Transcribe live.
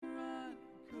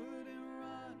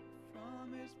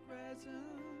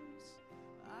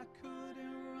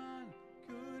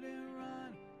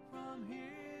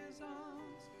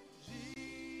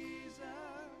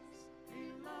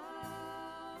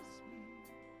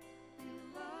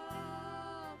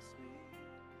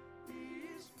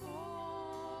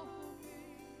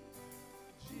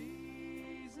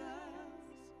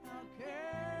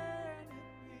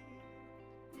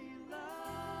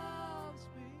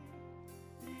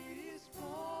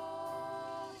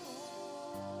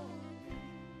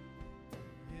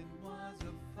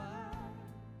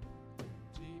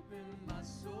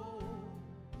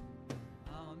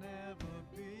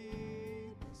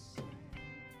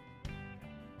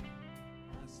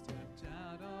stepped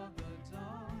out of the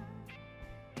dark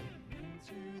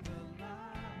into the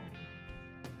light.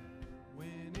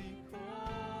 When he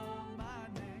called my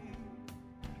name,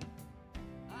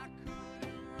 I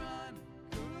couldn't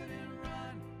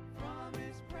run from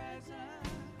his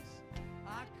presence.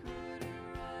 I couldn't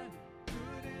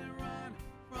run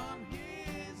from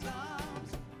his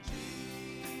arms.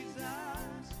 Jesus,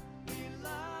 he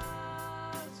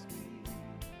loves me.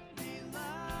 He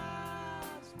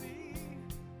loves me.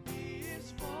 He is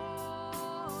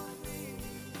for me.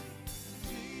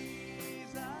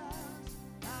 Jesus,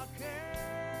 how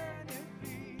can it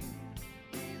be?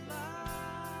 He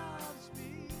loves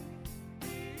me.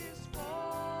 He is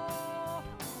for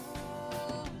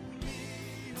me.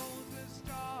 He holds the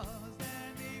stars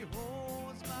and he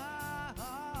holds my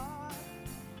heart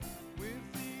with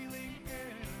healing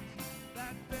hands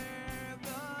that bear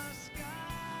the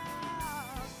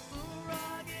scars. The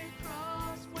rugged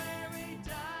cross where he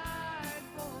died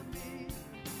for me,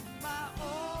 my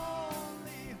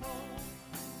only hope,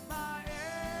 my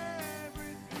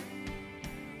everything.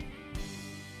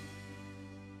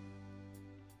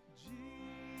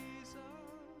 Jesus,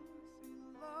 he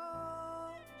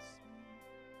loves me.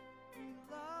 He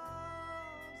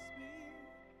loves me.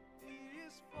 He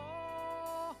is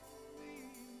for me.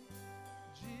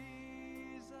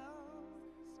 Jesus,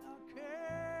 how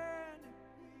can it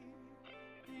be?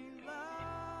 He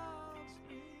loves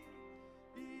me.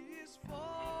 He is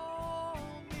for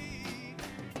me.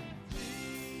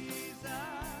 Jesus,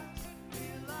 he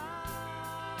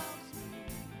loves me.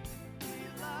 He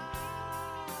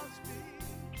loves me.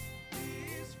 He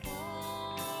is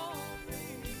for me.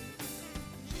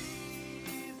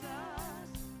 Jesus,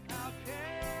 how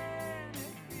can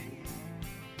it be?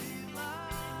 He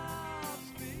loves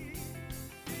me.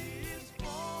 He is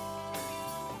for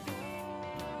me.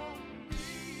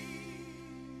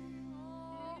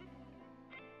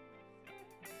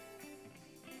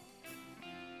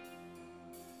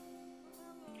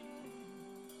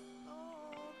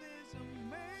 Oh, this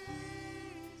amazing.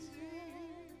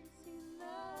 He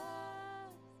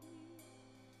loves me.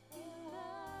 He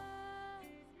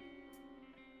loves me.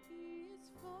 He is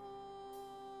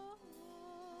for me.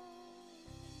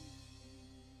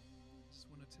 Just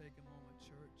want to take a moment,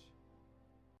 church.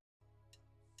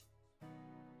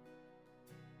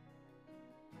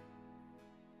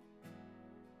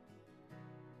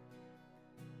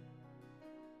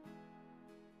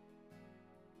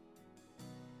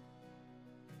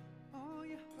 Are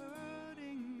you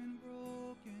hurting and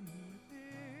broken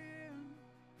within,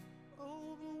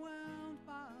 overwhelmed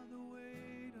by the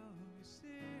weight of your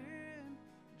sin?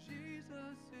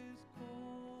 Jesus is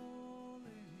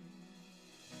calling.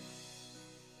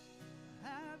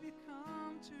 Have you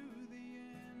come to the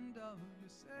end of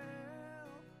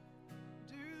yourself?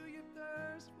 Do you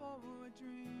thirst for a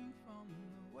drink from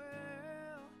the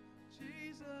well?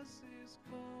 Jesus is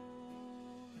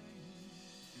calling.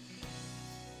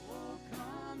 Oh,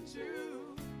 come to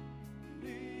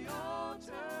the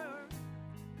altar.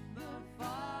 The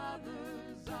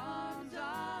Father's arms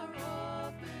are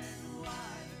open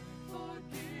wide.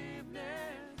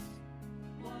 Forgiveness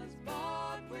was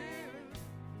bought with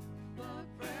the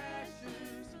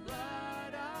precious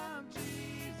blood of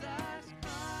Jesus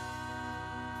Christ.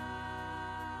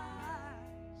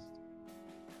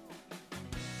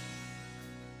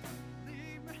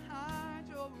 Leave behind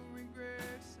your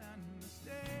regrets and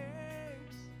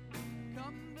mistakes.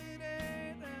 Come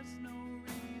today, there's no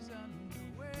reason to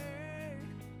wait.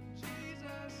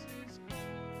 Jesus is calling.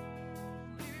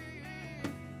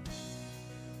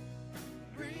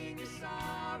 Bring your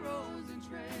sorrows and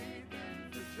trade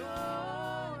them for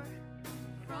joy.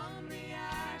 From the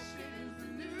ashes, a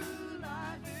new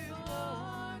life is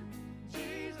born.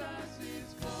 Jesus is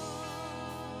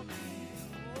calling.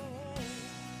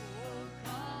 Oh,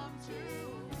 come to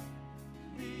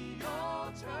the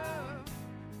altar.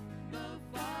 The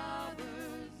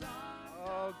Father's arms.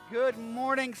 Oh, good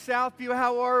morning, Southview.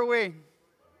 How are we?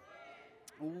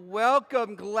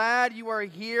 Welcome. Glad you are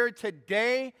here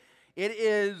today. It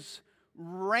is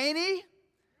rainy,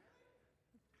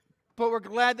 but we're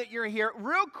glad that you're here.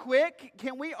 Real quick,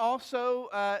 can we also,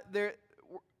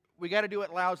 we got to do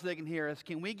it loud so they can hear us.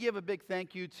 Can we give a big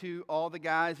thank you to all the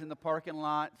guys in the parking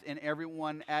lots and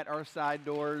everyone at our side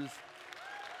doors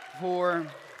for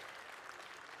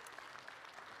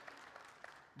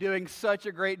doing such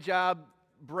a great job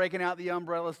breaking out the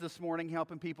umbrellas this morning,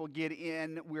 helping people get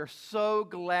in. We're so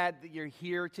glad that you're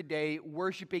here today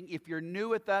worshiping. If you're new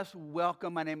with us,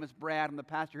 welcome. My name is Brad. I'm the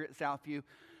pastor here at Southview.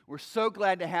 We're so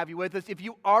glad to have you with us. If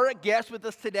you are a guest with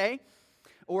us today,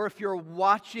 or if you're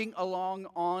watching along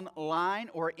online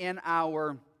or in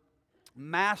our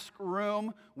mask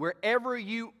room, wherever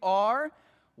you are,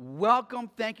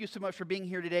 welcome. Thank you so much for being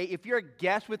here today. If you're a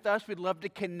guest with us, we'd love to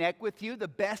connect with you. The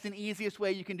best and easiest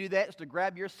way you can do that is to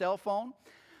grab your cell phone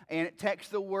and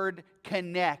text the word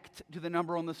connect to the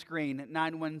number on the screen at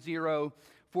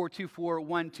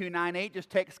 910-424-1298. Just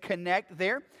text connect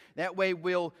there. That way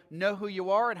we'll know who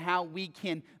you are and how we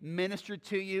can minister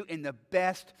to you in the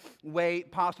best way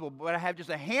possible. But I have just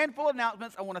a handful of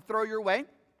announcements I want to throw your way.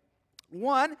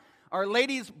 One, our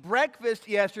ladies' breakfast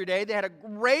yesterday, they had a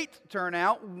great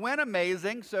turnout, went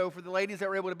amazing. So for the ladies that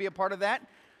were able to be a part of that,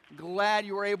 glad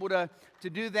you were able to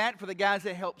do that. For the guys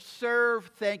that helped serve,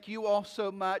 thank you all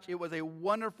so much. It was a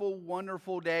wonderful,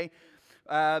 wonderful day.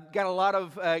 Got a lot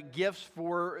of gifts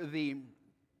for the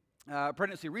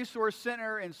Pregnancy Resource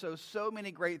Center, and so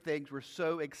many great things. We're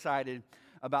so excited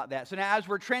about that. So now as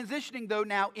we're transitioning, though,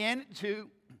 now into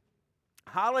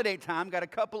holiday time, got a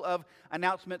couple of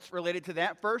announcements related to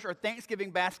that. First, our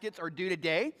Thanksgiving baskets are due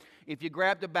today. If you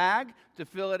grabbed a bag to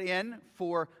fill it in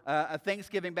for a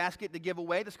Thanksgiving basket to give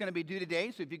away, that's going to be due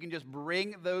today. So if you can just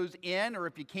bring those in, or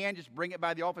if you can, just bring it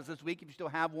by the office this week if you still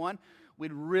have one.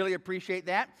 We'd really appreciate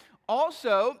that.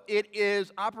 Also, it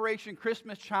is Operation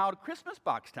Christmas Child Christmas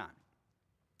box time.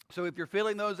 So if you're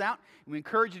filling those out, we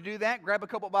encourage you to do that. Grab a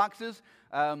couple boxes,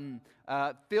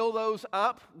 fill those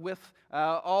up with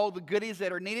all the goodies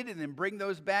that are needed, and then bring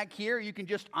those back here. You can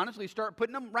just honestly start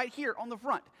putting them right here on the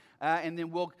front, and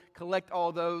then we'll collect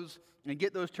all those and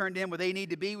get those turned in where they need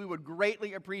to be. We would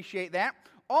greatly appreciate that.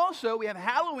 Also, we have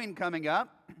Halloween coming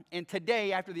up, and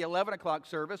today after the 11 o'clock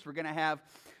service, we're going to have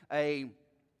a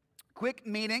quick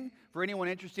meeting for anyone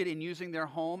interested in using their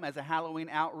home as a Halloween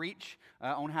outreach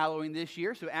on Halloween this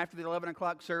year. So after the 11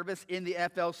 o'clock service in the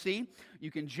FLC,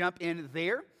 you can jump in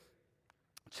there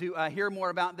to hear more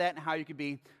about that and how you can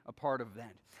be a part of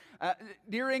that.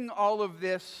 During all of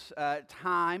this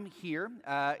time here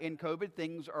in COVID,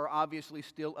 things are obviously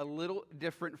still a little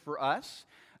different for us.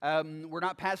 We're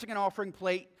not passing an offering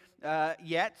plate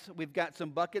yet. We've got some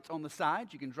buckets on the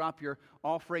sides. You can drop your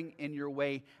offering in your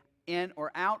way in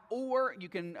or out, or you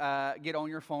can get on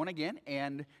your phone again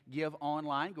and give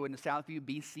online. Go into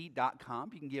southviewbc.com.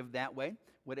 You can give that way,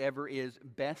 whatever is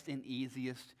best and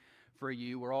easiest for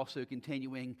you. We're also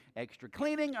continuing extra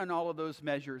cleaning and all of those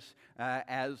measures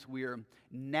as we're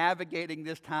navigating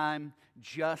this time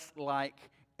just like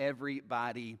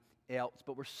everybody else.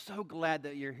 But we're so glad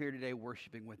that you're here today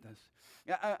worshiping with us.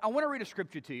 I want to read a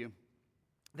scripture to you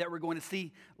that we're going to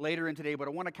see later in today, but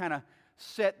I want to kind of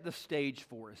set the stage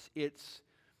for us. It's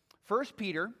 1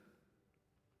 Peter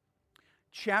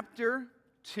chapter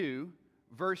 2,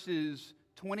 verses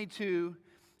 22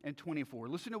 and 24.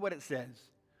 Listen to what it says.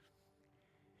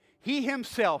 He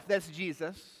himself, that's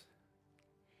Jesus,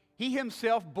 he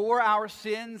himself bore our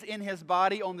sins in his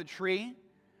body on the tree,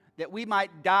 that we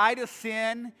might die to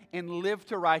sin and live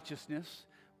to righteousness.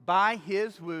 By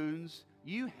his wounds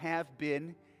you have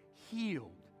been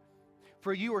healed.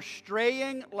 For you are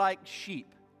straying like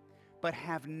sheep, but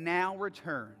have now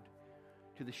returned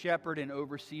to the shepherd and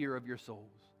overseer of your souls.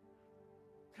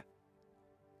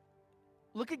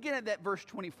 Look again at that verse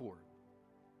 24.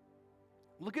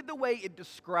 Look at the way it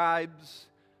describes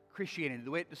Christianity, the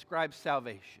way it describes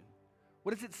salvation.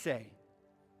 What does it say?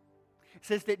 It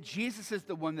says that Jesus is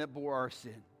the one that bore our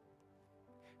sin.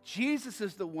 Jesus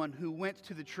is the one who went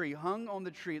to the tree, hung on the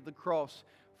tree at the cross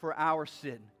for our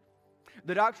sin.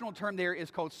 The doctrinal term there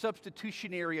is called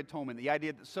substitutionary atonement, the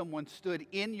idea that someone stood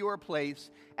in your place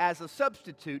as a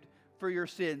substitute for your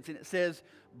sins. And it says,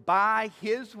 by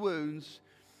his wounds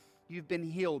you've been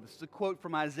healed. This is a quote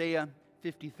from Isaiah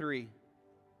 53.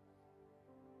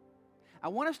 I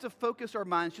want us to focus our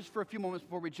minds just for a few moments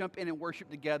before we jump in and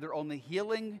worship together on the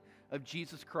healing of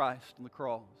Jesus Christ on the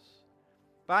cross.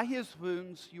 By his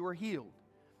wounds you are healed.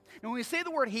 And when we say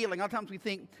the word healing, a lot of times we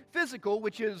think physical,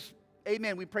 which is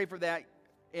amen, we pray for that,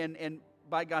 and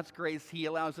by God's grace, he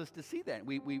allows us to see that.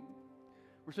 We're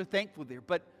so thankful there.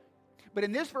 But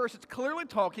in this verse, it's clearly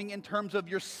talking in terms of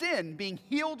your sin, being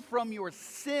healed from your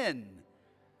sin.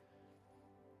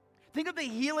 Think of the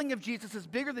healing of Jesus as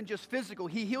bigger than just physical.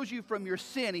 He heals you from your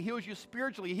sin. He heals you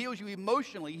spiritually. He heals you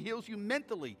emotionally. He heals you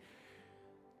mentally.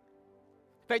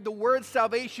 In fact, the word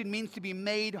salvation means to be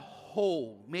made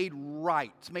whole, made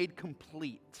right, made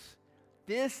complete.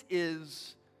 This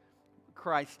is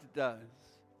Christ does.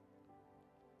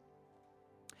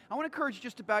 I want to encourage you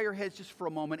just to bow your heads just for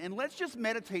a moment, and let's just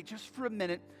meditate just for a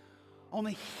minute on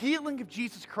the healing of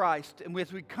Jesus Christ. And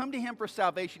as we come to him for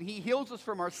salvation, he heals us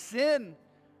from our sin.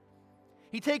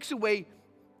 He takes away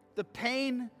the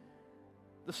pain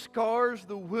the scars,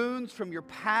 the wounds from your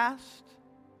past.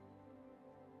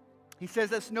 He says,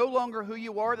 that's no longer who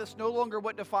you are. That's no longer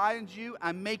what defines you.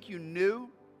 I make you new.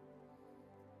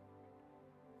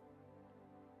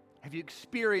 Have you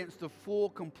experienced the full,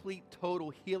 complete, total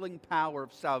healing power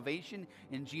of salvation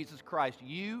in Jesus Christ?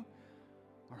 You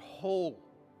are whole.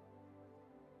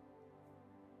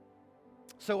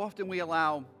 So often we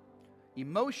allow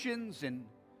emotions and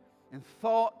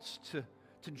thoughts to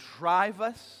drive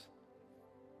us.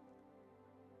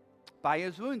 By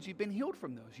His wounds, you've been healed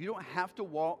from those. You don't have to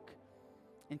walk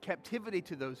in captivity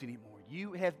to those anymore.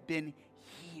 You have been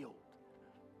healed.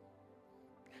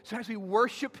 So as we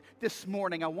worship this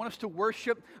morning, I want us to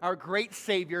worship our great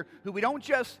Savior, who we don't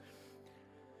just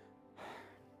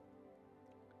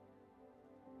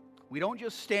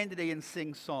stand today and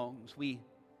sing songs. We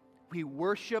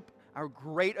worship our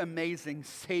great, amazing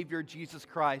Savior, Jesus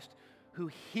Christ, who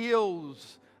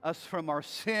heals us from our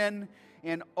sin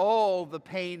and all the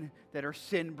pain that our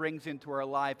sin brings into our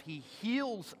life. He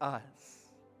heals us.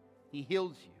 He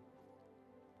heals you.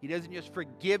 He doesn't just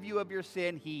forgive you of your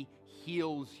sin, He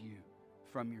heals you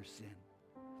from your sin.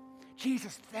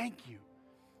 Jesus, thank you.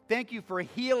 Thank you for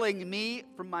healing me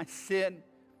from my sin.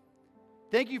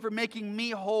 Thank you for making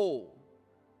me whole.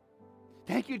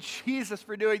 Thank you, Jesus,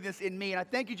 for doing this in me. And I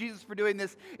thank you, Jesus, for doing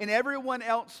this in everyone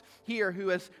else here who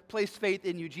has placed faith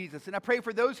in you, Jesus. And I pray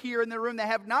for those here in the room that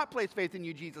have not placed faith in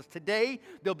you, Jesus. Today,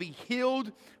 they'll be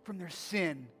healed from their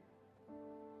sin.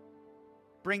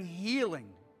 Bring healing,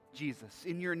 Jesus,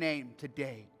 in your name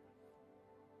today.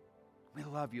 We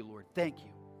love you, Lord. Thank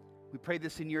you. We pray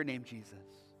this in your name, Jesus.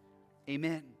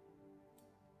 Amen.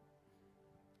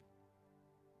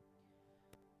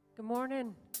 Good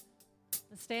morning.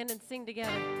 Let's stand and sing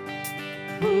together.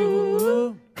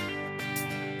 Ooh,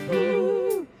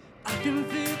 ooh, I can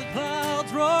feel the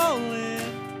clouds rolling.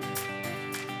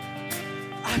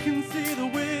 I can see the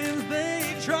winds,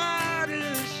 they try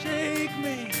to shake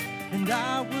me, and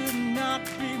I would not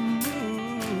be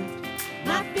moved.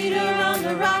 My feet are on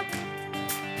the rock.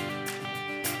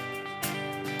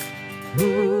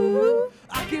 Ooh,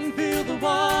 I can feel the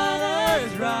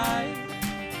waters rise.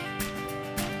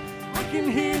 I can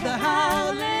hear the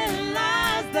howling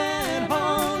lies that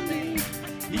haunt me.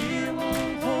 It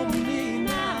won't hold me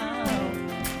now.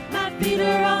 My feet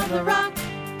are on the rock.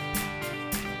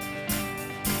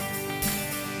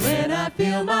 When I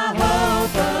feel my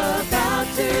hope about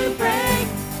to break,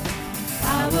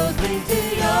 I will cling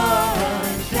to your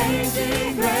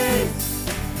unchanging grace.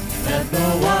 Let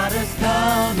the waters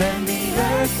come and the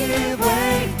earth give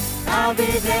way. I'll be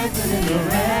dancing in the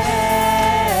rain.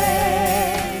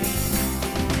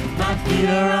 My feet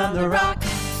are on the rock.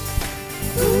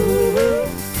 Ooh,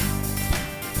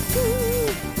 ooh.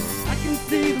 I can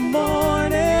see the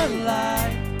morning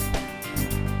light.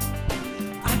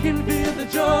 I can feel the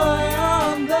joy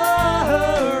on the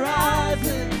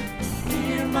horizon.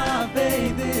 Here my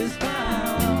faith is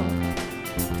found.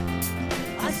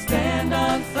 I stand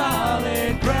on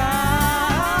solid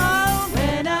ground.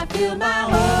 When I feel my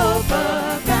hope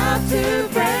about to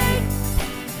break,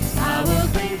 I will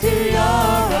cling to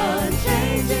your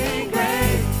unchanging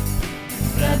grace.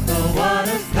 Let the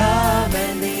waters come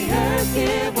and the earth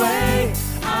give way.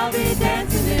 I'll be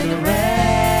dancing in the rain.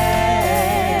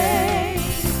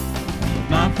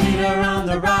 My feet are on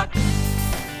the rock.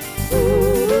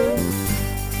 Ooh.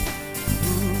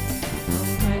 On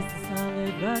Christ the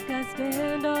solid rock I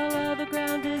stand. All other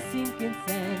ground is sinking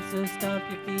sand. So stomp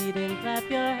your feet and clap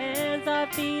your hands. Our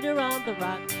feet are on the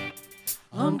rock.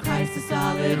 On Christ the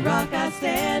solid rock I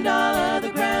stand, all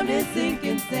other ground is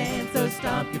sinking sand. So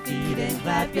stomp your feet and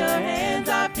clap your hands,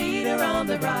 our feet are on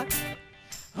the rock.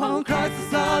 On Christ the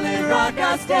solid rock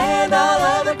I stand, all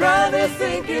other ground is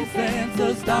sinking sand.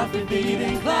 So stomp your feet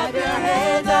and clap your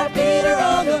hands, our feet are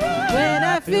on the rock. When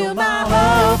I feel my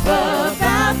hope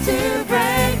about to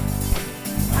break,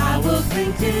 I will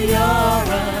cling to your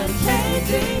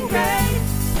unchanging grace.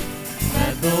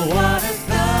 Let the waters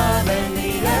come and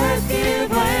the earth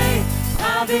give way.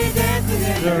 I'll be dancing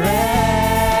in the rain.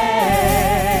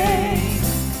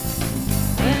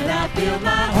 When I feel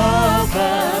my hope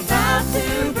about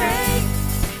to break,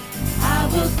 I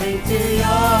will cling to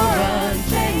your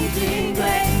unchanging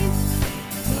grace.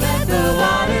 Let the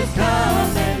waters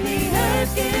come and the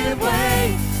earth give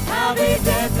way. I'll be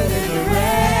dancing in the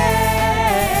rain.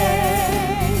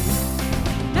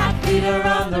 My feet are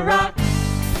on the rock.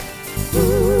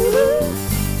 Ooh,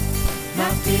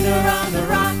 my feet are on the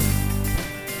rock.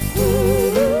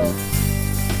 Ooh,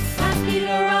 my feet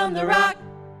are on the rock.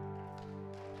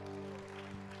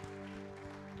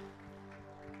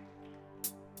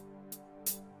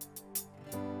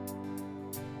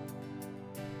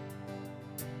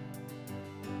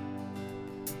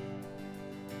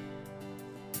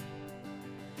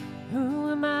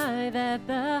 that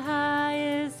the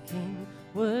highest King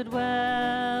would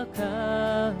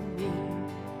welcome me.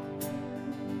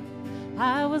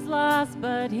 I was lost,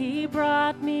 but he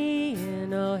brought me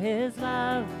in. Oh, his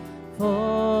love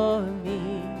for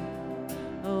me.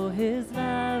 Oh, his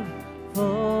love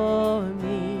for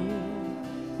me.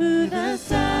 Who the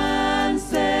sun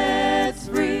sets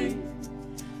free,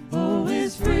 oh,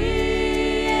 is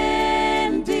free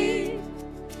indeed.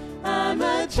 I'm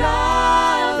a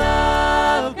child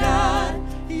of God,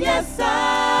 yes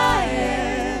I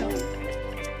am.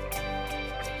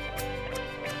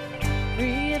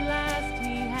 Free at last,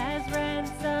 he has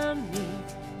ransomed me.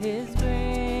 His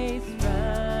grace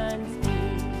runs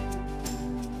deep.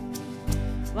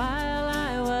 While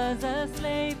I was a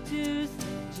slave to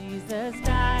sin, Jesus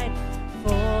died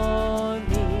for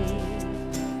me.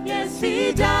 Yes,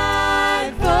 he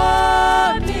died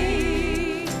for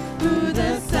me. Who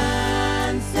the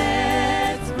sun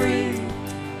sets free,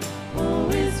 oh,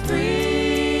 is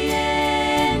free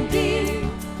indeed.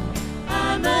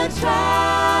 I'm a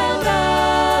child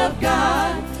of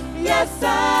God, yes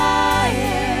I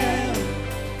am.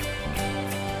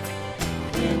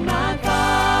 In my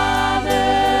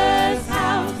Father's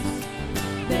house,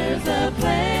 there's a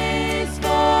place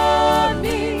for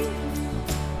me.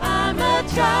 I'm a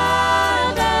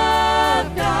child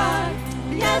of God,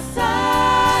 yes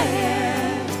I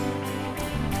am.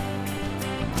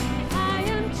 I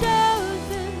am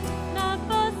chosen, not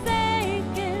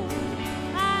forsaken.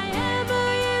 I am who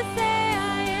you say I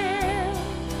am.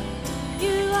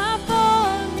 You are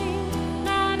for me,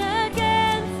 not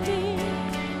against me.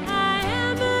 I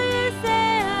am who you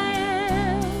say I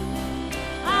am.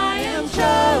 I am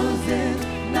chosen,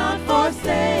 not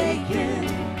forsaken.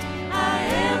 I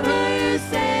am who you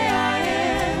say I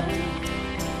am.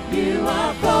 You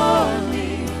are for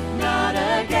me, not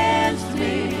against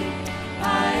me.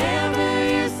 I am who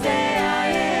you say I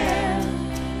am.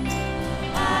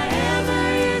 I am who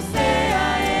you say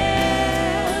I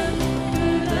am.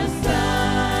 Who the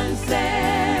sun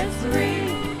sets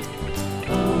free,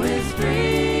 oh, is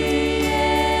free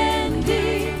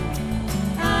indeed.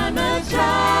 I'm a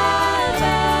child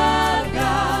of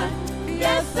God,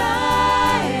 yes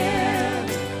I am.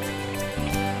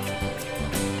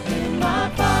 In my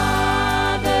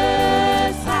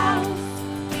Father's house,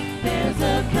 there's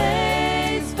a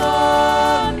place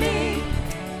for me.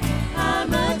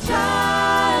 I'm a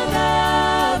child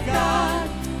of God,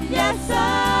 yes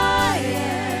I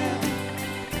am.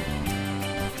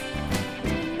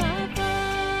 In my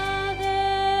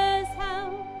Father's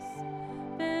house,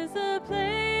 there's a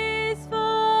place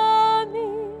for me.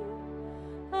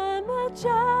 I'm a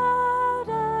child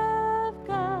of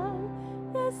God,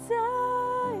 yes I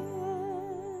am.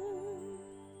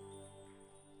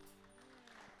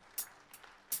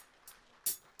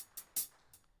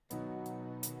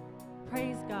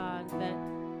 Praise God that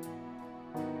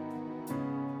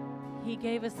He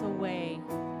gave us a way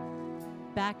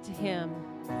back to Him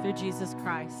through Jesus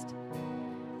Christ.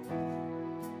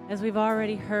 As we've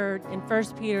already heard in 1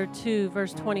 Peter 2,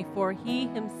 verse 24, He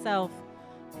Himself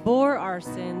bore our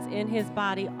sins in His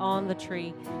body on the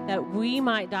tree, that we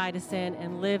might die to sin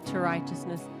and live to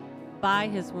righteousness. By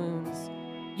His wounds,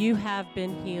 you have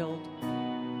been healed.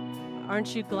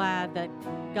 Aren't you glad that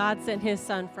God sent His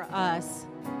Son for us,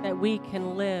 that we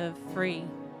can live free?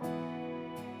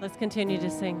 Let's continue to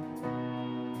sing.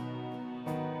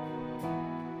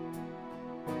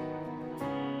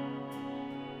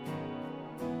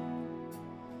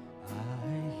 I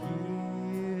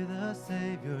hear the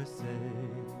Savior say,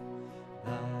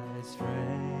 thy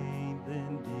strength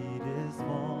indeed is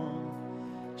small.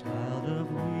 Child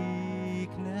of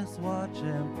weakness, watch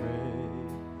and pray.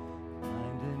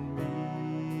 Find in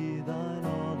me thine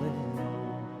all in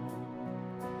all.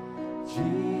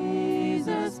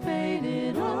 Jesus paid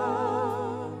it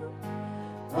all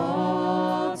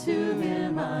to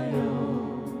Him I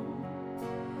owe.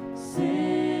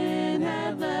 Sin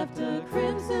had left a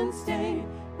crimson stain,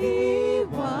 He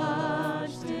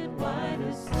washed it white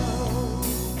as snow.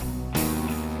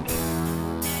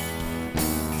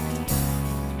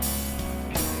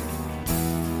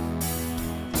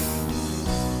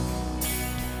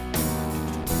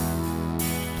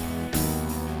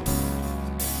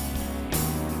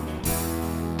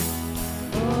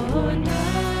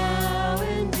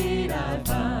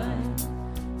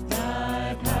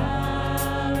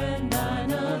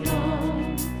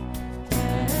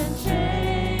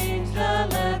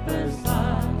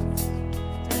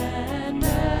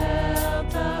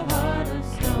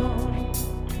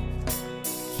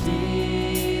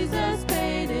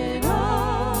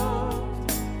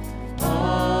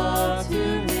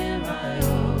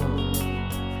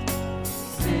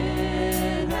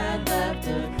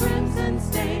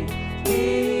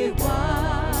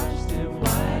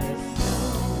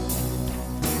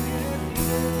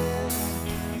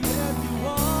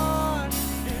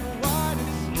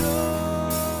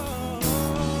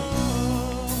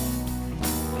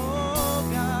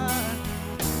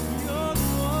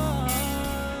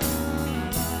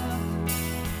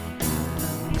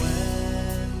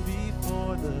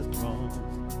 throne.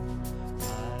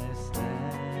 I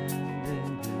stand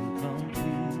in Him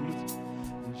complete.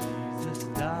 Jesus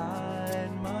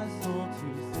died my soul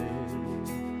to save.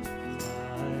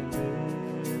 My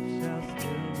lips shall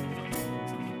still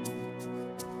refrain.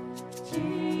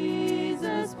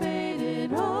 Jesus paid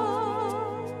it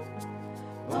all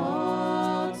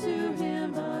to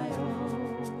Him I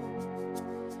owe.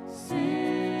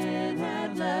 Sin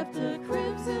had left a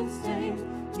crimson stain,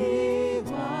 He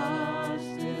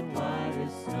washed it white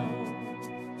as snow.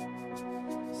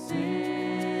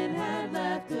 Sin had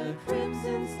left a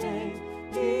crimson stain,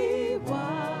 He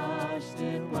washed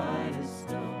it white as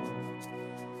snow.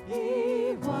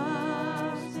 He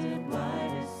washed it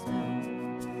white as snow.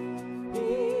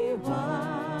 He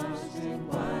washed it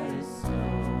white as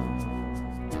snow.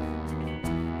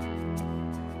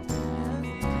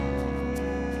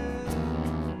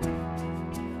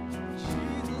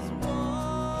 Jesus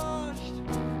washed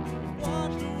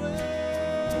away.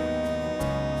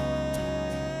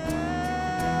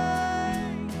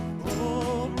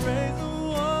 Oh, praise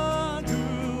the one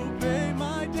who paid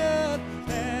my debt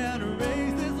and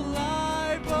raised His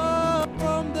life up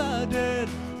from the dead.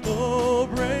 Oh,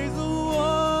 praise the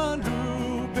one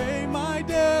who paid my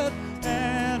debt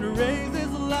and raised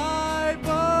His life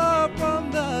up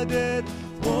from the dead.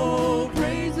 Oh,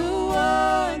 Praise the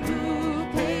one who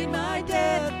paid my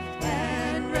debt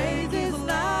and raised His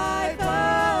life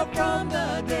up from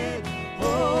the dead.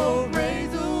 Oh,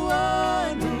 praise the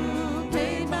one who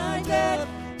paid my debt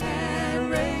and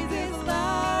raised His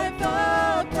life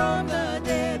up from the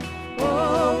dead.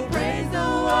 Oh, praise the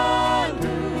one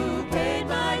who paid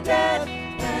my debt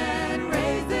and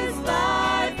raised His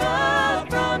life up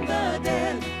from the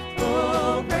dead.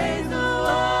 Oh, praise the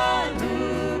one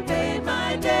who paid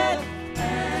my debt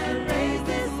and raised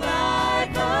His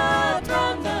life up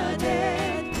from the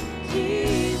dead.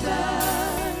 Jesus,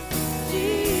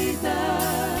 Jesus,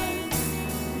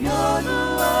 you're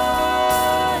the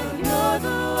one,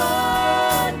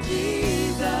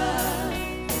 Jesus,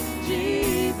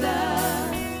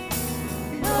 Jesus,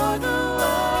 you're the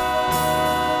one.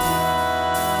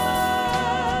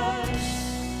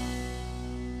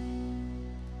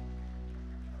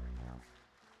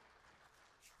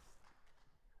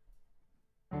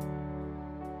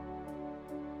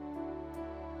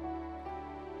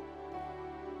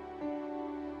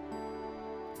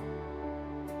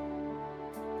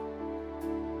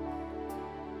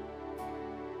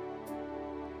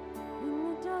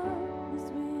 In the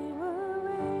darkness we were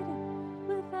waiting,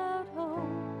 without hope,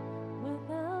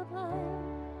 without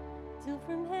light, till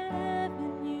from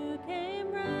heaven you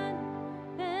came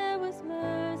running. There was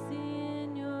mercy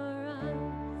in your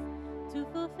eyes to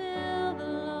fulfill the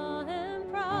law and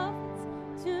prophets.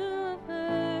 To a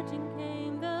virgin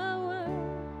came the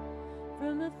word,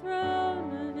 from a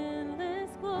throne of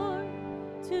endless glory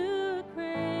to a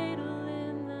cradle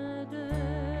in the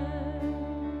dirt.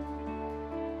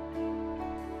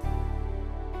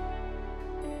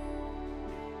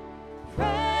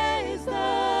 Praise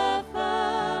the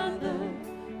Father,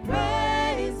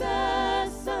 praise the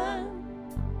Son,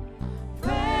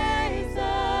 praise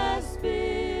the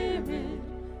Spirit,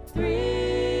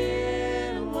 three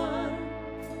in one.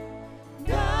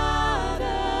 God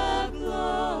of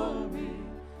glory,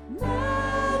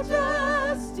 majesty,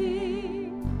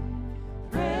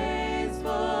 praise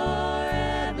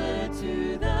forever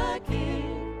to the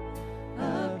King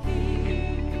of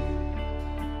Kings.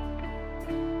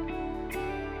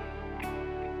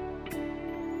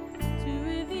 To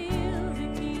reveal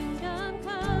the kingdom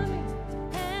coming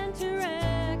and to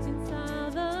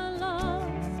reconcile the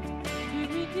lost, to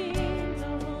redeem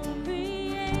the whole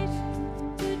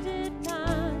creation who did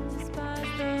not despise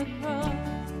the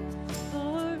cross.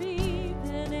 For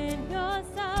even in your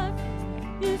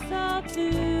suffering you saw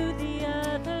to the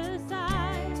other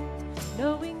side,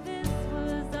 knowing this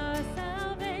was our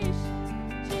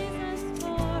salvation. Jesus,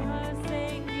 for our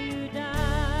sake you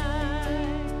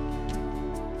died.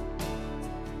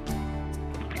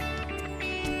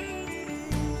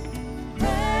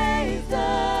 Praise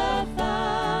the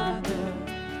Father,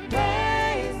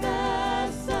 praise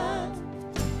the Son,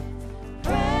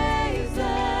 praise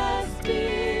the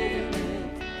Spirit,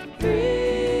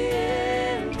 three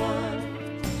in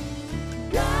one.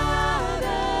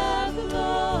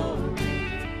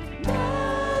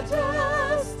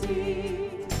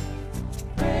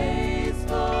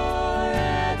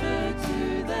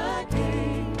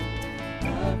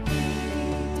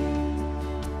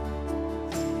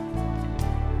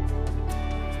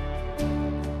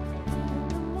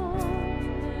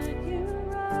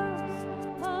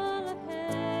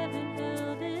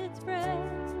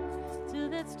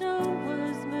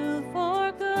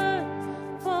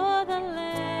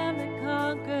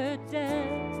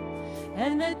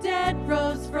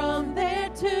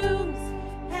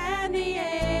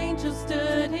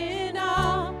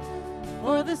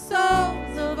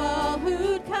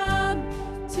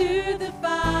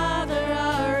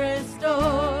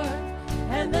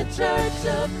 church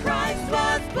of Christ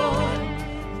was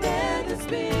born. There the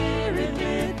Spirit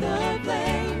lit the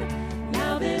flame.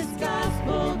 Now this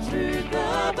gospel truth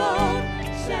of old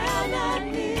shall not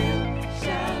kneel,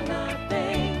 shall not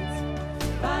faint.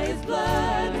 By His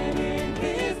blood and in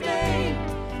His name,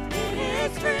 in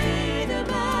His freedom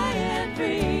I am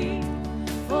free.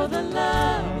 For the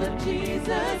love of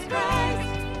Jesus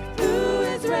Christ, who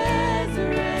has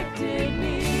resurrected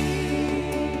me.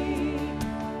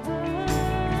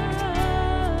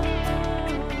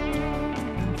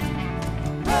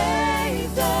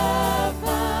 Praise the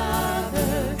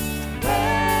Father,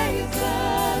 praise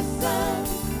the Son,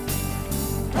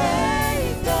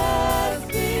 praise the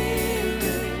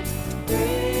Spirit,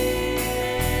 three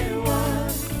in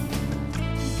one.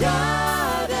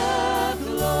 God of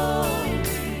glory,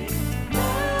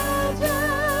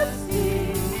 majesty,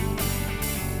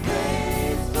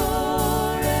 praise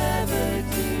forever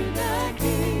to the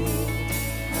King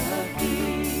of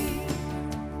Kings.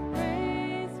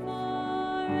 Praise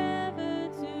forever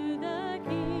to the King of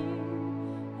Kings.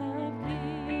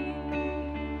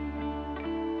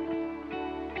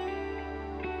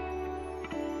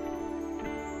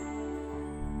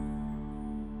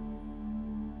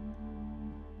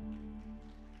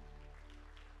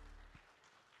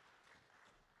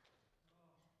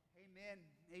 Amen.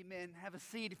 Amen. Have a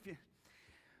seat if you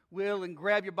will, and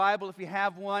grab your Bible if you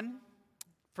have one.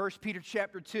 1 Peter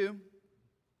chapter 2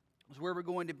 is where we're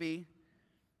going to be.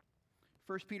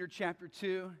 1 Peter chapter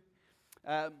 2.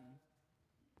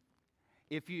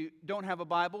 If you don't have a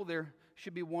Bible, there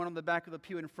should be one on the back of the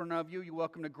pew in front of you. You're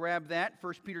welcome to grab that.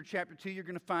 1 Peter chapter 2, you're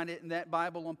going to find it in that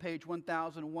Bible on page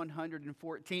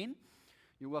 1114.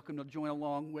 You're welcome to join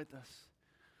along with us.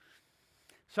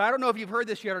 So I don't know if you've heard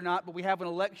this yet or not, but we have an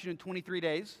election in 23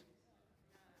 days.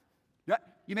 Yeah,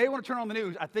 you may want to turn on the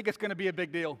news. I think it's going to be a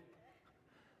big deal.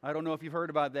 I don't know if you've heard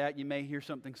about that. You may hear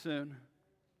something soon.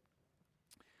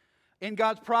 In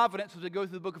God's providence, as we go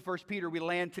through the book of 1 Peter, we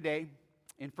land today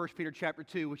in 1 Peter chapter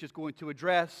 2, which is going to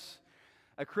address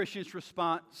a Christian's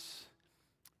response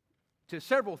to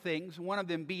several things, one of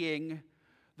them being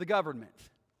the government.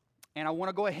 And I want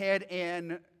to go ahead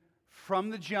and,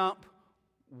 from the jump,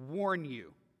 warn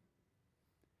you.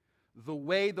 The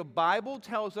way the Bible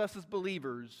tells us as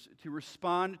believers to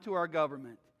respond to our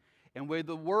government and the way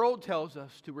the world tells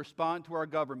us to respond to our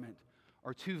government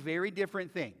are two very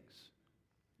different things.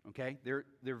 Okay? They're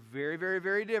very, very,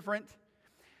 very different.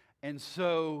 And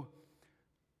so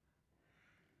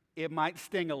it might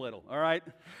sting a little, all right?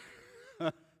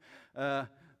 But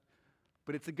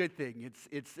it's a good thing.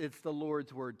 It's the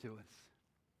Lord's word to us.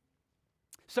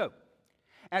 So,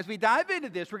 as we dive into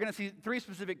this, we're going to see three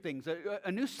specific things.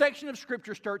 A new section of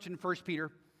Scripture starts in 1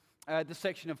 Peter, the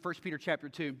section of 1 Peter chapter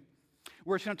 2,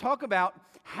 where it's going to talk about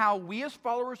how we as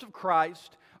followers of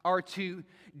Christ are to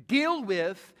deal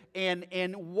with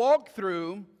and walk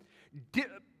through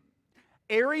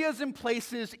areas and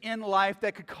places in life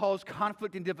that could cause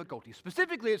conflict and difficulty.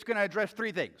 Specifically, it's going to address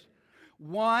three things.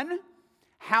 One,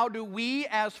 how do we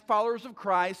as followers of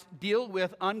Christ deal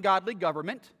with ungodly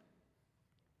government?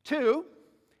 Two,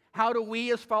 how do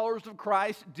we as followers of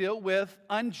Christ deal with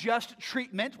unjust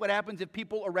treatment? What happens if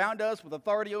people around us with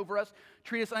authority over us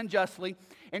treat us unjustly?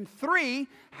 And three,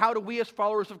 how do we as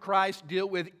followers of Christ deal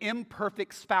with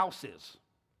imperfect spouses?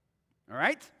 All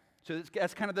right? So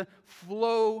that's kind of the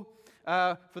flow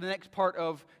for the next part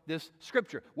of this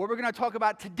scripture. What we're going to talk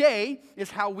about today is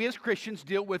how we as Christians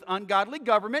deal with ungodly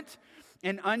government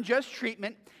and unjust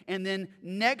treatment. And then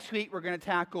next week we're going to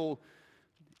tackle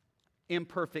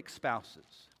imperfect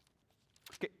spouses.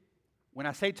 Okay. When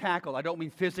I say tackle, I don't mean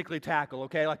physically tackle,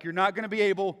 okay? Like you're not going to be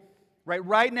able,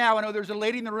 right now, I know there's a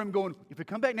lady in the room going, if I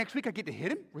come back next week, I get to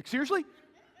hit him? Like, seriously?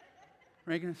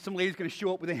 Right? Some lady's going to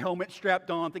show up with a helmet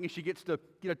strapped on, thinking she gets to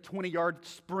get a 20-yard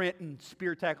sprint and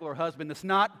spear tackle her husband. That's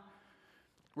not.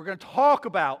 We're going to talk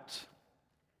about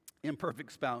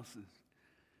imperfect spouses.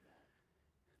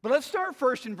 But let's start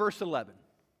first in verse 11.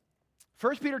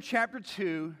 1 Peter chapter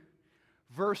 2,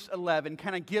 verse 11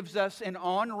 kind of gives us an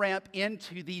on-ramp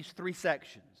into these three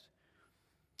sections.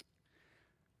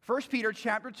 1 Peter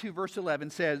chapter 2, verse 11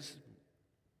 says,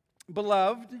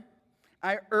 Beloved,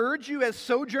 I urge you as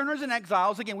sojourners and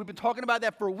exiles. Again, we've been talking about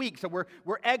that for a week. So we're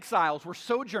exiles, we're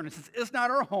sojourners. It's not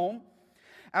our home.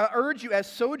 I urge you as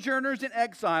sojourners and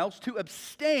exiles to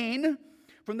abstain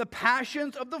from the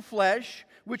passions of the flesh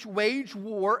which wage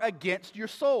war against your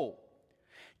soul.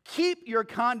 Keep your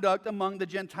conduct among the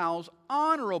Gentiles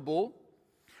honorable,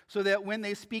 so that when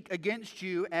they speak against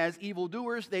you as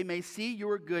evildoers, they may see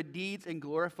your good deeds and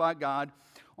glorify God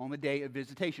on the day of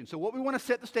visitation. So what we want to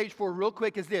set the stage for real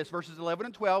quick is this. Verses 11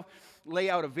 and 12 lay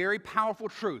out a very powerful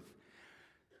truth.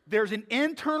 There's an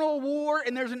internal war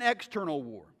and there's an external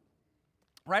war.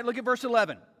 Right? Look at verse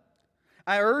 11.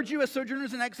 I urge you as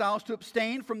sojourners and exiles to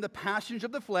abstain from the passions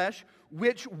of the flesh,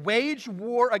 which wage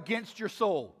war against your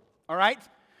soul. All right?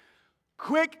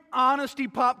 Quick honesty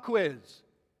pop quiz.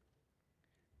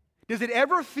 Does it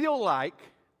ever feel like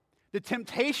the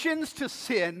temptations to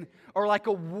sin are like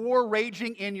a war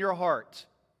raging in your heart?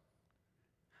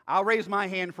 I'll raise my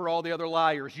hand for all the other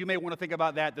liars. You may want to think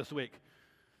about that this week.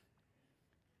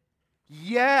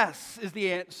 Yes is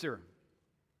the answer.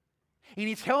 And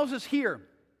he tells us here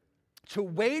to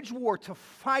wage war, to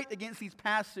fight against these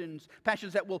passions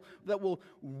that will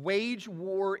wage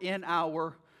war in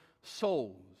our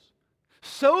souls,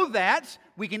 so that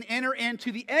we can enter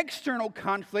into the external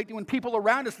conflict. And when people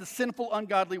around us, the sinful,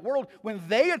 ungodly world, when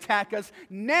they attack us,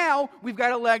 now we've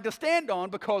got a leg to stand on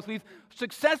because we've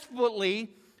successfully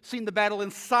seen the battle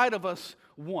inside of us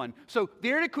won. So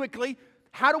very quickly,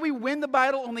 how do we win the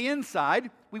battle on the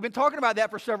inside? We've been talking about that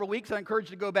for several weeks. I encourage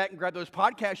you to go back and grab those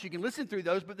podcasts. You can listen through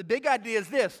those. But the big idea is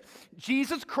this: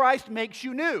 Jesus Christ makes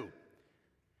you new.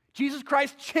 Jesus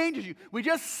Christ changes you. We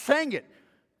just sang it.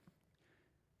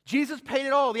 Jesus paid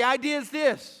it all. The idea is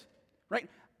this, right?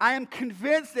 I am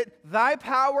convinced that thy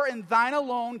power and thine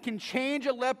alone can change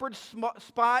a leopard's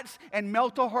spots and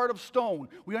melt a heart of stone.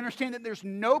 We understand that there's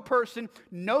no person,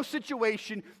 no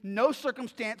situation, no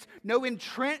circumstance, no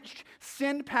entrenched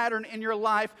sin pattern in your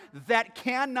life that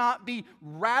cannot be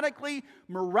radically,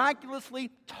 miraculously,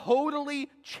 totally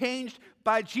changed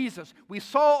by Jesus. We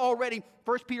saw already,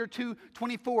 1 Peter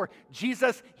 2:24,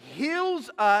 Jesus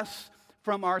heals us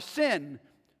from our sin.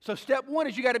 So step one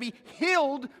is you got to be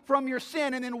healed from your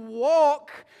sin and then walk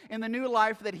in the new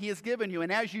life that he has given you.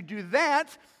 And as you do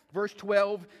that, verse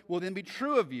 12 will then be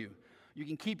true of you. You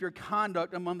can keep your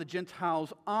conduct among the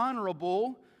Gentiles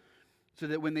honorable, so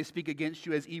that when they speak against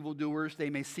you as evildoers, they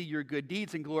may see your good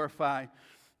deeds and glorify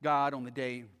God on the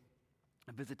day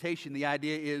of visitation. The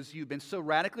idea is you've been so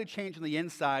radically changed on the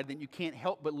inside that you can't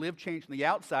help but live changed on the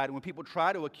outside. And when people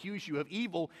try to accuse you of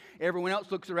evil, everyone else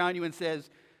looks around you and says,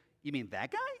 "You mean that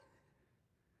guy?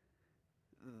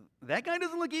 That guy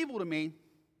doesn't look evil to me."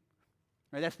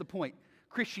 Right, that's the point.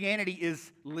 Christianity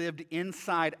is lived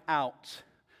inside out.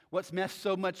 What's messed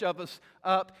so much of us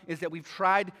up is that we've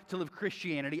tried to live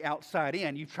Christianity outside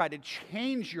in. You've tried to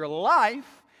change your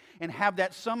life and have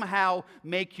that somehow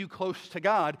make you close to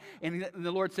God. And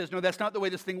the Lord says, no, that's not the way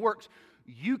this thing works.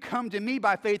 You come to me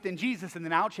by faith in Jesus, and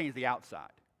then I'll change the outside.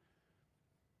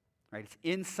 Right? It's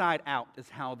inside out is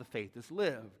how the faith is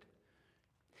lived.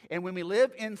 And when we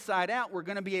live inside out, we're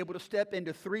going to be able to step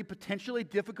into three potentially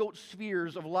difficult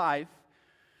spheres of life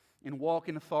and walk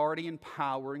in authority and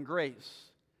power and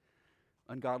grace: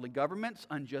 ungodly governments,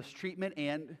 unjust treatment,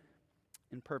 and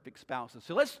imperfect spouses.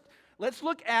 So let's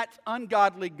look at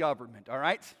ungodly government, all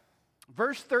right?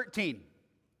 Verse 13.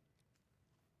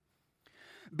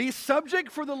 Be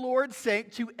subject for the Lord's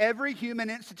sake to every human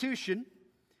institution,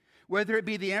 whether it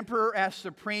be the emperor as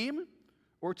supreme,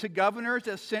 or to governors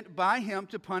as sent by him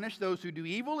to punish those who do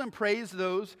evil and praise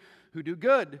those who do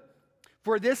good.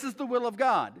 For this is the will of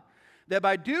God, that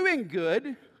by doing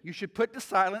good you should put to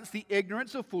silence the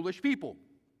ignorance of foolish people.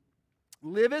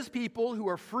 Live as people who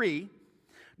are free,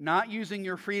 not using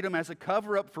your freedom as a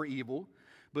cover-up for evil,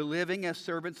 but living as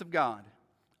servants of God.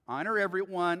 Honor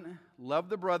everyone, love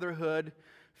the brotherhood,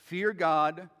 fear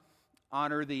God,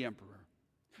 honor the emperor.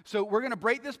 So we're going to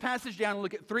break this passage down and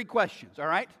look at three questions, all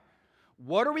right?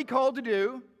 What are we called to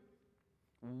do?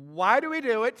 Why do we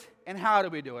do it? And how do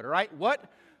we do it, all right? What,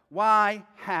 why,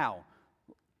 how?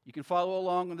 You can follow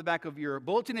along on the back of your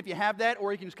bulletin if you have that,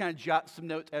 or you can just kind of jot some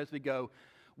notes as we go.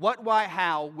 What, why,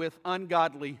 how with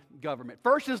ungodly government.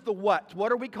 First is the what.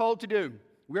 What are we called to do?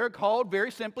 We're called, very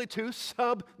simply, to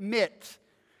submit.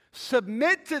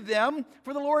 Submit to them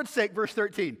for the Lord's sake, verse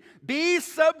 13. Be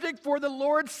subject for the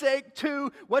Lord's sake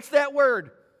to, what's that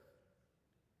word?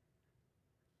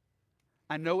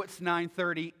 I know it's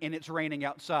 9:30 and it's raining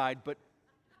outside, but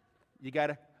you got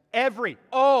to,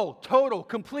 all, total,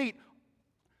 complete,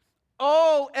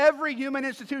 every human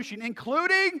institution,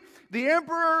 including the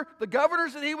emperor, the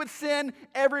governors that he would send,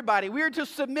 everybody. We are to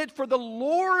submit for the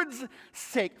Lord's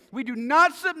sake. We do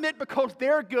not submit because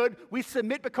they're good. We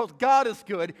submit because God is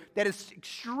good. That is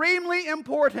extremely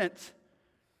important.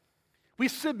 We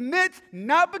submit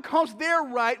not because they're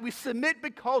right. We submit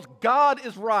because God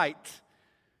is right.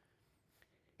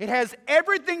 It has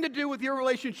everything to do with your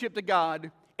relationship to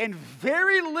God and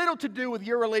very little to do with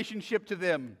your relationship to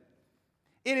them.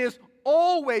 It is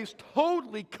always,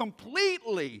 totally,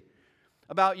 completely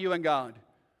about you and God.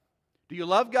 Do you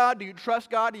love God? Do you trust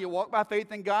God? Do you walk by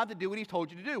faith in God to do what He's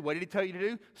told you to do? What did He tell you to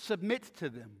do? Submit to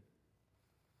them.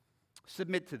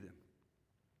 Submit to them.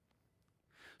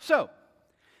 So,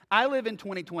 I live in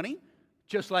 2020,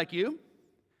 just like you.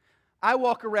 I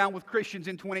walk around with Christians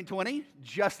in 2020,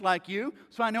 just like you,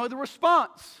 so I know the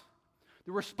response.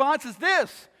 The response is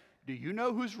this: do you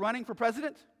know who's running for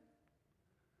president?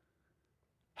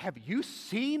 Have you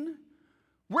seen?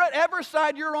 Whatever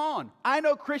side you're on, I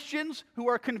know Christians who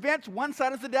are convinced one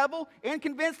side is the devil and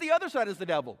convinced the other side is the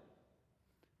devil.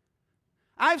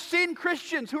 I've seen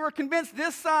Christians who are convinced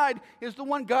this side is the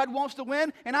one God wants to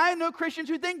win, and I know Christians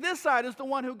who think this side is the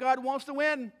one who God wants to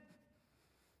win.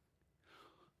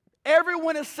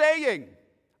 Everyone is saying,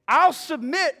 I'll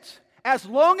submit as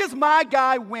long as my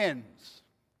guy wins.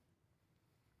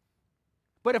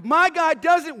 But if my guy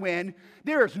doesn't win,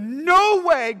 there is no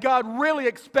way God really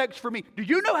expects for me. Do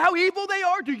you know how evil they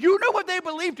are? Do you know what they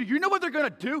believe? Do you know what they're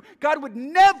going to do? God would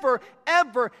never,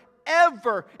 ever,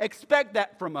 ever expect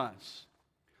that from us.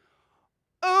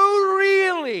 Oh,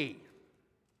 really?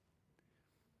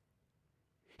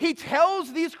 He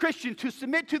tells these Christians to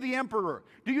submit to the emperor.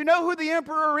 Do you know who the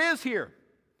emperor is here?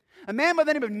 A man by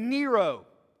the name of Nero.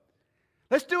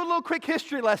 Let's do a little quick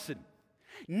history lesson.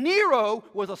 Nero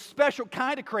was a special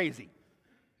kind of crazy.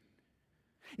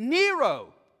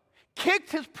 Nero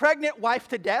kicked his pregnant wife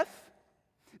to death,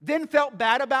 then felt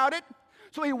bad about it.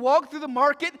 So he walked through the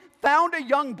market, found a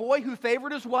young boy who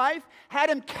favored his wife, had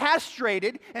him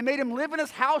castrated, and made him live in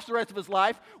his house the rest of his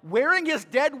life, wearing his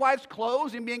dead wife's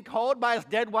clothes and being called by his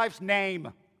dead wife's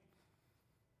name.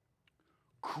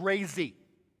 Crazy.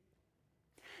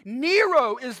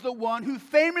 Nero is the one who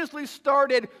famously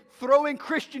started throwing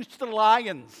Christians to the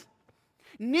lions.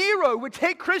 Nero would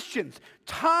take Christians,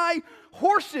 tie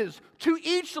horses to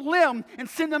each limb, and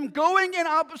send them going in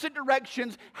opposite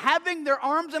directions, having their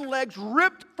arms and legs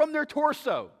ripped from their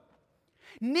torso.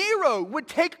 Nero would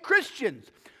take Christians,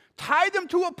 tie them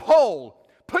to a pole,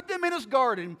 put them in his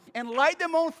garden, and light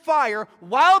them on fire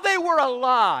while they were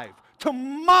alive, to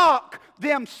mock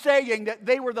them, saying that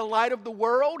they were the light of the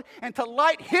world, and to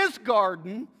light his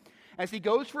garden as he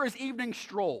goes for his evening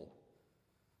stroll.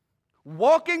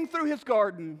 Walking through his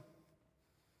garden,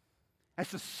 as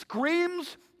the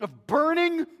screams of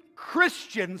burning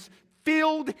Christians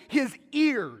filled his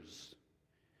ears.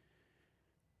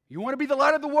 You want to be the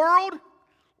light of the world?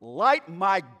 Light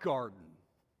my garden.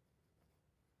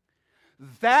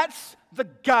 That's the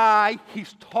guy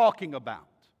he's talking about.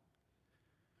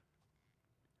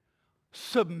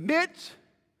 Submit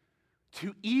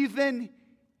to even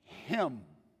him.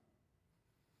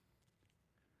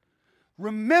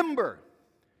 Remember,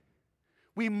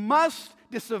 we must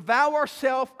disavow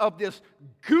ourselves of this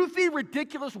goofy,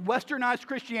 ridiculous, westernized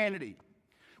Christianity.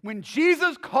 When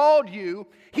Jesus called you,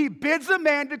 he bids a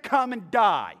man to come and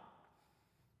die.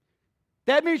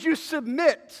 That means you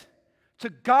submit to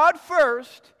God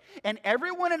first and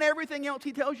everyone and everything else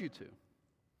he tells you to.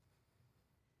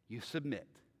 You submit.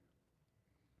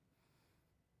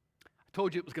 I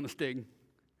told you it was going to sting.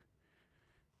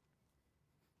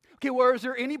 Okay, well, is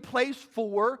there any place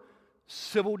for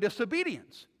civil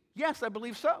disobedience? Yes, I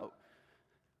believe so.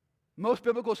 Most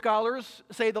biblical scholars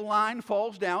say the line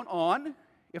falls down on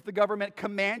if the government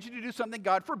commands you to do something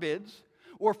God forbids,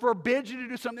 or forbids you to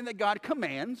do something that God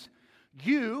commands,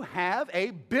 you have a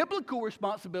biblical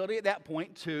responsibility at that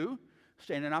point to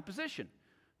stand in opposition.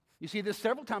 You see this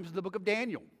several times in the book of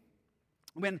Daniel.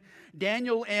 When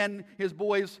Daniel and his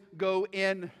boys go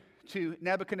in to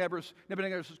Nebuchadnezzar's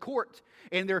court,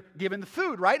 and they're given the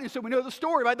food, right? And so we know the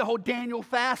story about the whole Daniel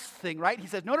fast thing, right? He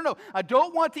says, no, I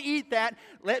don't want to eat that.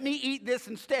 Let me eat this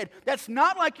instead. That's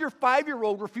not like your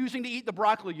 5-year-old refusing to eat the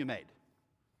broccoli you made.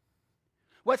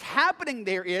 What's happening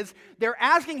there is they're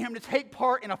asking him to take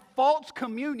part in a false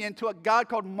communion to a god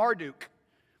called Marduk.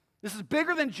 This is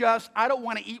bigger than just, I don't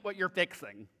want to eat what you're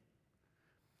fixing.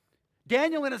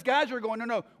 Daniel and his guys are going,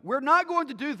 no, we're not going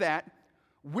to do that.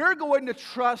 We're going to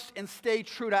trust and stay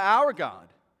true to our God.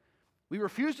 We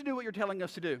refuse to do what you're telling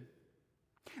us to do.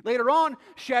 Later on,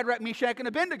 Shadrach, Meshach, and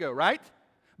Abednego, right?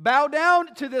 Bow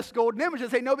down to this golden image and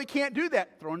say, no, we can't do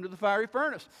that. Thrown into the fiery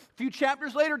furnace. A few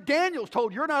chapters later, Daniel's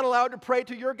told, you're not allowed to pray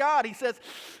to your God. He says,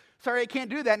 sorry, I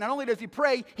can't do that. Not only does he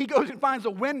pray, he goes and finds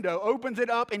a window, opens it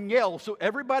up, and yells so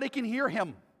everybody can hear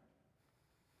him.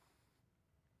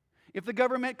 If the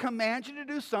government commands you to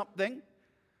do something,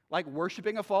 like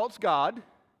worshiping a false god,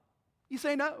 you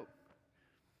say no.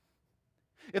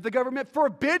 If the government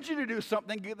forbids you to do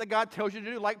something that God tells you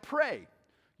to do, like pray,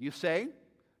 you say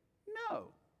no.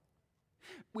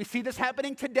 We see this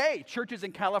happening today, churches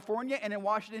in California and in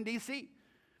Washington, D.C.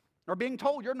 are being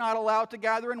told you're not allowed to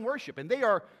gather and worship. And they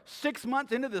are 6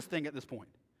 months into this thing at this point.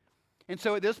 And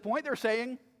so at this point, they're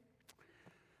saying,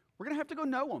 we're going to have to go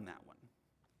no on that one.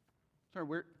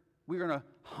 Sorry, we're going to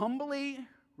humbly,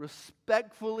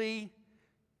 respectfully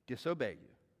disobey you.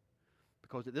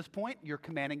 Because at this point, you're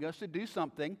commanding us to do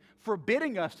something,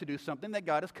 forbidding us to do something that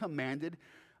God has commanded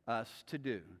us to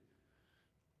do.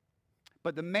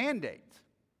 But the mandate,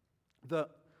 the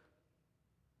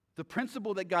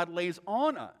principle that God lays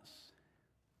on us,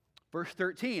 verse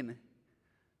 13,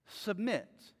 submit.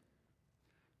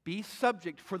 Be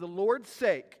subject for the Lord's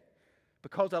sake.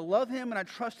 Because I love him and I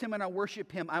trust him and I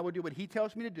worship him, I will do what he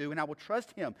tells me to do and I will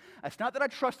trust him. It's not that I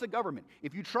trust the government.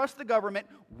 If you trust the government,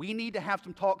 we need to have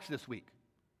some talks this week.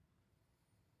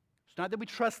 It's not that we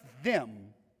trust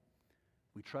them,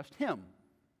 we trust him.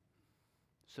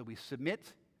 So we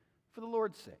submit for the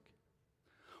Lord's sake.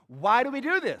 Why do we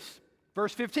do this?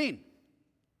 Verse 15.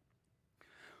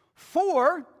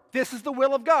 For this is the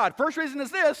will of God. First reason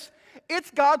is this: it's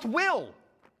God's will.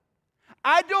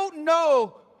 I don't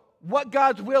know what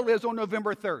God's will is on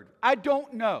November 3rd. I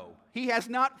don't know. He has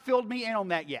not filled me in on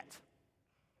that yet.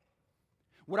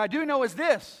 What I do know is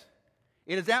this: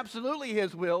 it is absolutely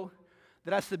his will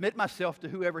that I submit myself to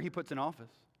whoever he puts in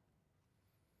office.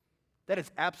 That is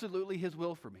absolutely his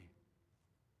will for me.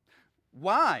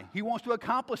 Why? He wants to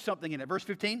accomplish something in it. Verse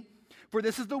 15, for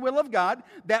this is the will of God,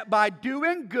 that by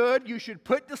doing good you should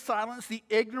put to silence the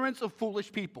ignorance of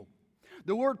foolish people.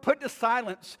 The word put to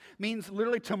silence means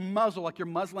literally to muzzle, like you're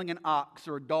muzzling an ox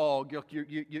or a dog.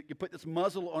 You put this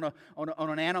muzzle on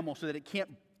an animal so that it can't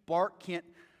bark, can't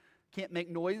make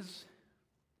noise.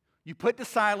 You put to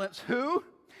silence who?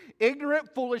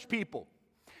 Ignorant, foolish people.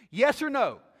 Yes or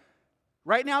no?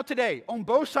 Right now, today, on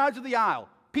both sides of the aisle,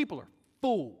 people are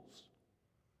fools.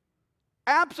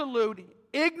 Absolute,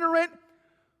 ignorant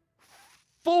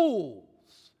fools.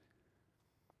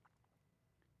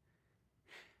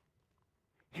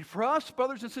 And for us,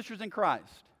 brothers and sisters in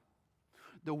Christ,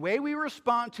 the way we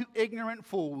respond to ignorant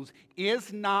fools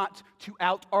is not to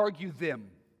out-argue them.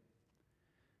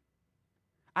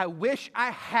 I wish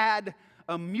I had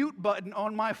a mute button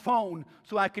on my phone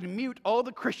so I could mute all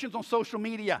the Christians on social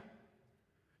media.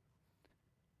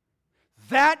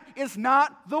 That is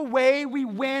not the way we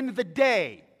win the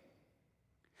day.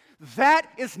 That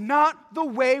is not the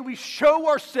way we show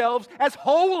ourselves as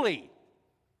holy.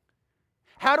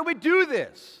 How do we do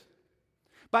this?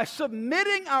 By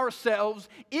submitting ourselves,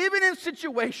 even in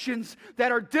situations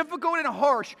that are difficult and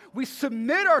harsh. We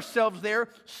submit ourselves there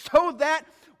so that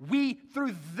we,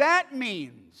 through that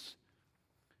means,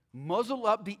 muzzle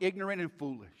up the ignorant and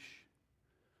foolish.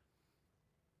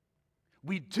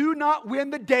 We do not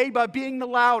win the day by being the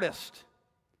loudest.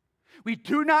 We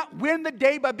do not win the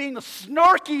day by being the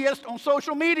snarkiest on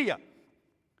social media.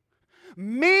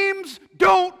 Memes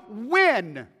don't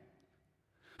win.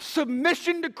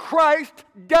 Submission to Christ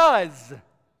does.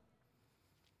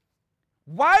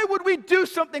 Why would we do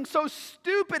something so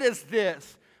stupid as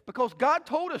this? Because God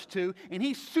told us to, and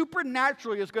he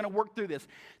supernaturally is going to work through this.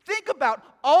 Think about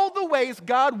all the ways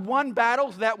God won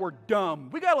battles that were dumb.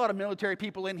 We got a lot of military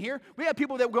people in here. We have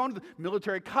people that were going to the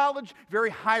military college, very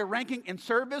high ranking in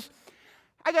service.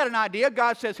 I got an idea.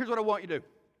 God says, here's what I want you to do.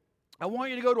 I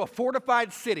want you to go to a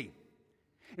fortified city.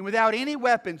 And without any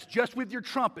weapons, just with your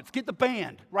trumpets, get the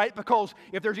band, right? Because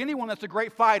if there's anyone that's a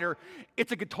great fighter,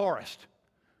 it's a guitarist,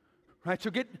 right? So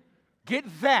get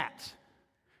that.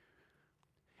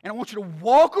 And I want you to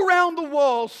walk around the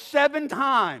walls 7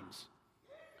 times.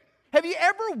 Have you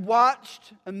ever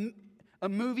watched a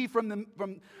movie from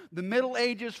the Middle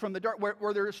Ages, from the dark,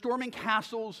 where they're storming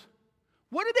castles?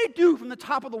 What do they do from the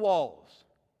top of the walls?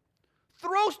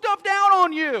 Throw stuff down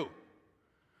on you,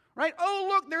 right? Oh,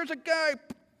 look, there's a guy.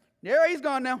 Yeah, he's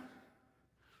gone now.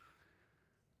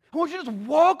 I want you to just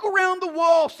walk around the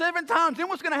wall 7 times. Then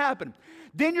what's going to happen?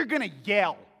 Then you're going to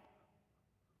yell.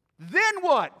 Then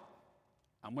what?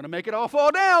 I'm going to make it all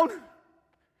fall down.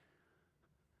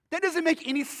 That doesn't make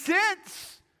any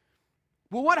sense.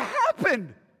 Well, what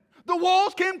happened? The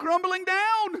walls came crumbling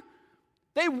down.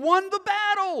 They won the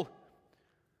battle.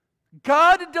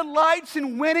 God delights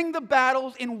in winning the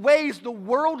battles in ways the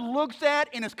world looks at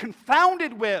and is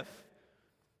confounded with.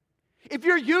 If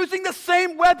you're using the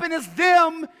same weapon as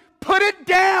them, put it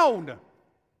down.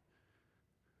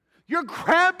 You're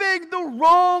grabbing the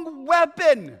wrong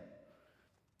weapon.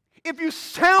 If you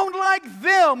sound like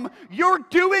them, you're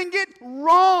doing it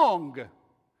wrong.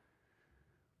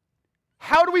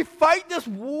 How do we fight this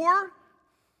war?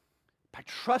 By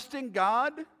trusting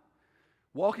God,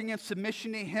 walking in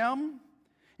submission to him,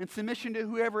 and submission to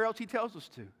whoever else he tells us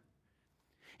to.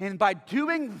 And by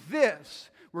doing this,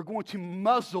 we're going to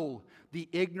muzzle the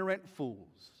ignorant fools.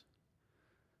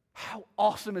 How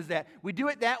awesome is that? We do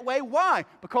it that way. Why?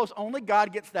 Because only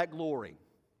God gets that glory.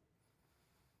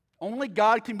 Only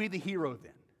God can be the hero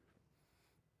then.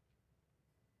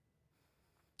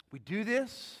 We do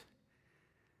this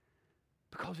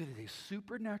because it is a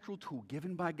supernatural tool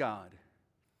given by God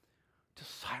to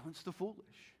silence the foolish.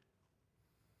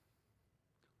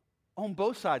 On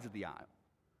both sides of the aisle.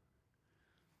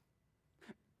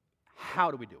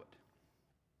 How do we do it?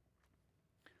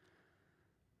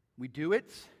 We do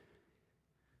it,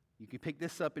 you can pick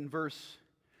this up in verse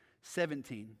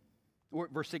 17, or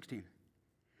verse 16.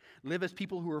 Live as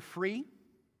people who are free,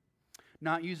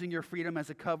 not using your freedom as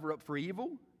a cover-up for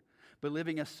evil, but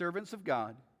living as servants of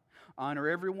God. Honor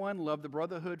everyone, love the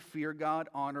brotherhood, fear God,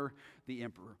 honor the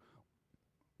emperor.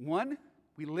 One,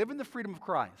 we live in the freedom of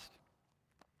Christ.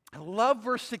 I love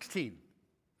verse 16.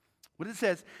 What it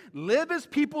says, live as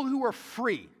people who are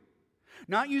free.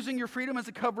 Not using your freedom as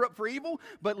a cover-up for evil,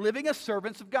 but living as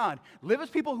servants of God. Live as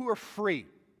people who are free.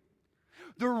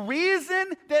 The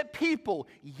reason that people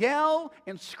yell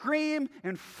and scream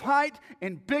and fight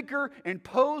and bicker and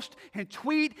post and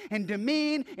tweet and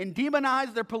demean and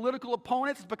demonize their political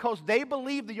opponents is because they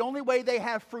believe the only way they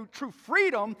have true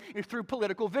freedom is through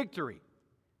political victory.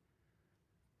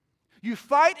 You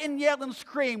fight and yell and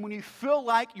scream when you feel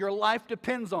like your life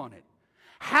depends on it.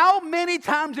 How many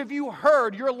times have you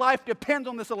heard your life depends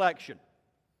on this election?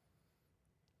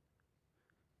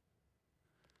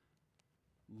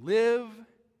 Live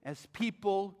as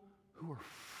people who are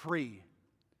free.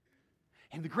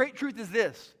 And the great truth is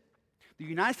this: the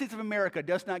United States of America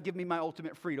does not give me my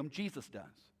ultimate freedom, Jesus does.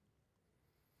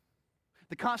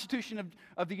 The Constitution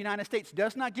of the United States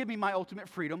does not give me my ultimate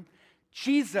freedom,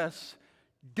 Jesus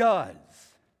does.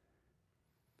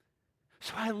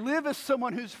 So I live as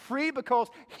someone who's free because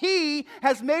He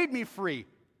has made me free.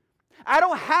 I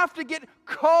don't have to get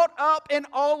caught up in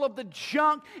all of the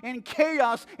junk and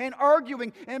chaos and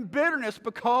arguing and bitterness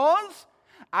because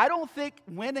I don't think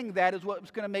winning that is what's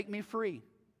going to make me free.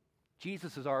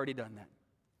 Jesus has already done that.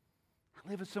 I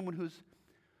live as someone who's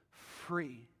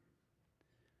free.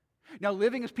 Now,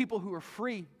 living as people who are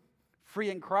free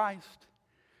in Christ,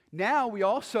 now we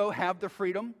also have the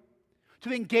freedom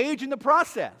to engage in the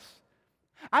process.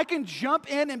 I can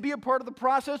jump in and be a part of the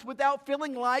process without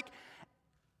feeling like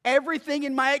everything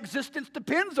in my existence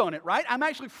depends on it, right? I'm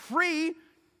actually free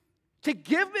to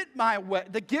give it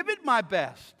my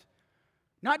best.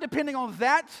 Not depending on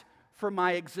that for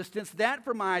my existence, that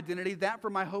for my identity, that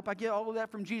for my hope. I get all of that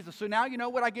from Jesus. So now you know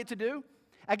what I get to do?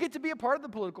 I get to be a part of the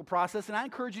political process, and I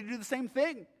encourage you to do the same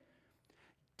thing.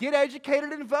 Get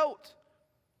educated and vote.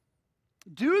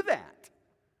 Do that.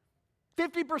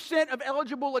 50% of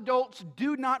eligible adults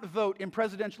do not vote in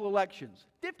presidential elections.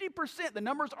 50%. The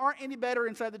numbers aren't any better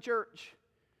inside the church.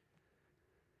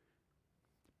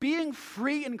 Being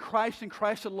free in Christ and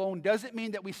Christ alone doesn't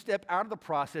mean that we step out of the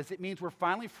process. It means we're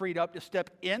finally freed up to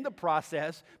step in the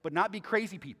process, but not be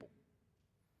crazy people.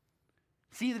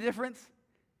 See the difference?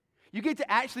 You get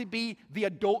to actually be the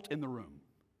adult in the room.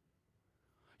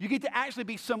 You get to actually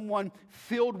be someone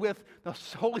filled with the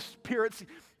Holy Spirit's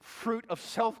fruit of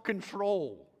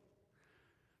self-control.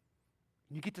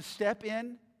 You get to step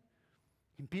in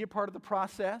and be a part of the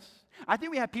process. I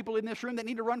think we have people in this room that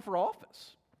need to run for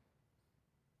office.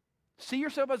 See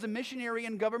yourself as a missionary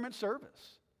in government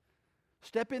service.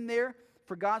 Step in there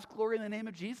for God's glory in the name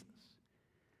of Jesus.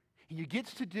 And you get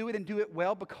to do it and do it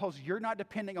well because you're not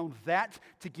depending on that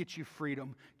to get you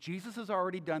freedom. Jesus has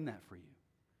already done that for you.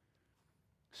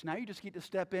 So now you just get to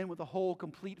step in with a whole,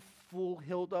 complete, full,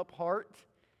 healed up heart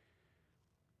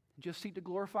and just seek to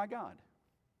glorify God.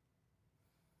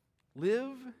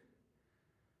 Live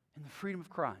in the freedom of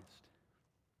Christ.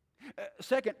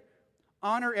 Second,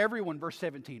 honor everyone, verse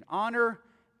 17. Honor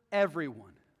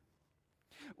everyone.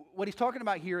 What he's talking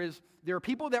about here is there are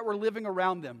people that were living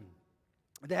around them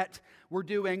that were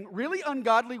doing really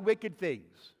ungodly, wicked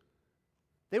things.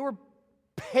 They were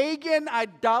pagan,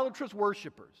 idolatrous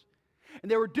worshipers. And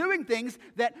they were doing things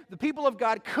that the people of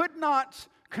God could not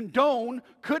condone,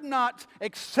 could not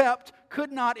accept,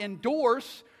 could not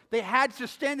endorse. They had to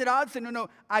stand at odds and say, no,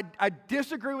 I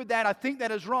disagree with that. I think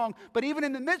that is wrong. But even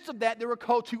in the midst of that, they were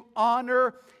called to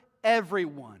honor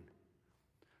everyone.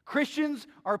 Christians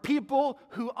are people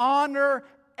who honor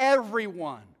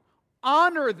everyone.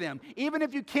 Honor them. Even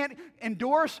if you can't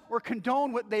endorse or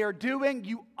condone what they are doing,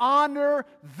 you honor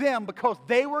them because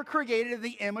they were created in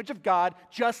the image of God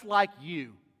just like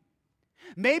you.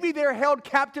 Maybe they're held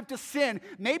captive to sin.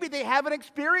 Maybe they haven't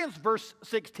experienced verse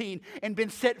 16 and been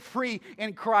set free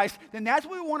in Christ. Then that's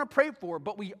what we want to pray for.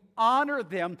 But we honor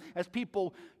them as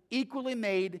people equally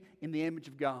made in the image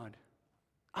of God.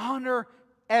 Honor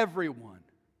everyone.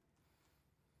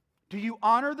 Do you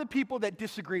honor the people that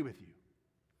disagree with you?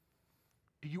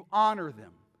 Do you honor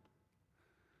them?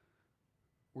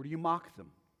 Or do you mock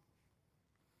them?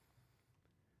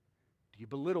 Do you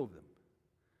belittle them?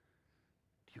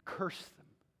 Do you curse them?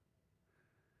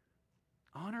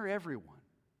 Honor everyone.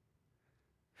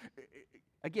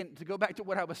 Again, to go back to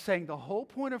what I was saying, the whole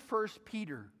point of 1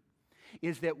 Peter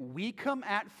is that we come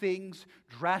at things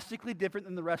drastically different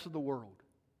than the rest of the world.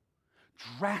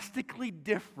 Drastically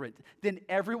different than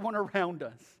everyone around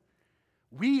us.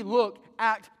 We look,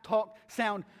 act, talk,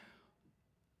 sound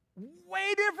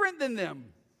way different than them.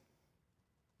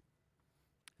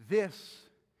 This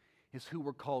is who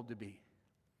we're called to be.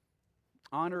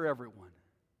 Honor everyone.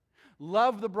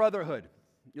 Love the brotherhood.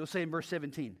 You'll say in verse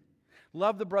 17.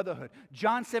 Love the brotherhood.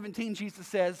 John 17, Jesus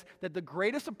says that the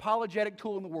greatest apologetic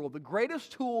tool in the world, the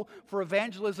greatest tool for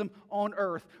evangelism on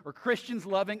earth, are Christians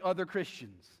loving other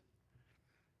Christians.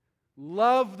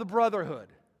 Love the brotherhood.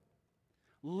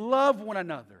 Love one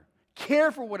another.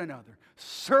 Care for one another.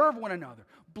 Serve one another.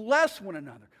 Bless one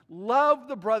another. Love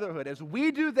the brotherhood. As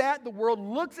we do that, the world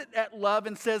looks at that love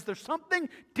and says there's something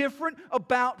different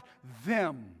about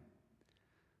them.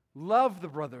 Love the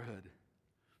brotherhood.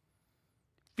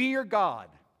 Fear God.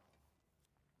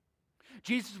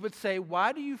 Jesus would say,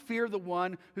 why do you fear the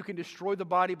one who can destroy the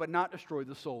body but not destroy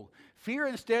the soul? Fear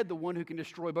instead the one who can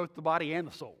destroy both the body and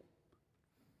the soul.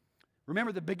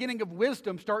 Remember, the beginning of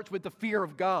wisdom starts with the fear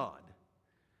of God.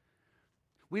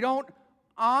 We don't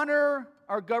honor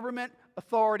our government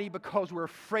authority because we're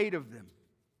afraid of them.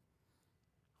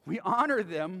 We honor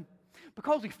them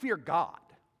because we fear God,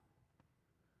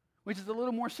 which is a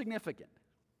little more significant.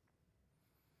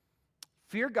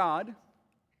 Fear God.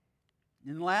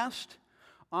 And last,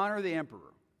 honor the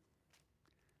emperor.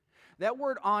 That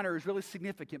word honor is really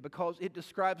significant because it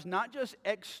describes not just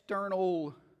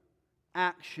external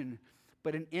action,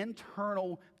 but an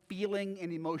internal feeling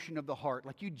and emotion of the heart.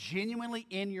 Like you genuinely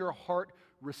in your heart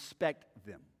respect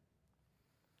them.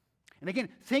 And again,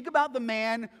 think about the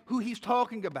man who he's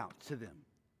talking about to them.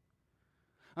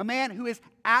 A man who is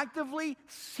actively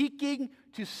seeking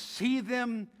to see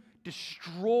them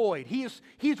destroyed. He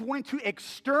is wanting to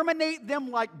exterminate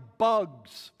them like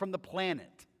bugs from the planet.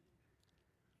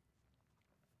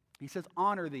 He says,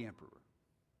 honor the emperor.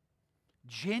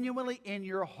 Genuinely in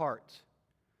your heart,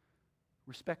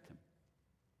 respect him.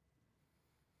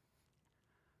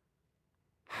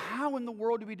 How in the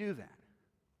world do we do that?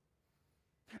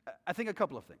 I think a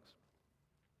couple of things.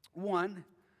 One,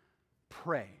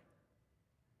 pray.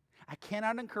 I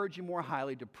cannot encourage you more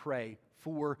highly to pray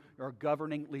for our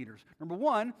governing leaders. Number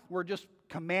one, we're just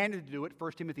commanded to do it,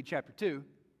 1 Timothy chapter 2.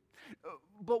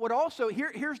 But what also,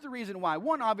 here's the reason why.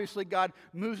 One, obviously, God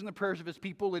moves in the prayers of his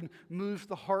people and moves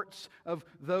the hearts of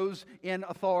those in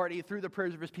authority through the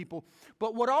prayers of his people.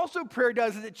 But what also prayer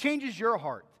does is it changes your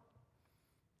heart.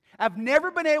 I've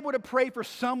never been able to pray for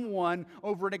someone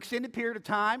over an extended period of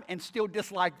time and still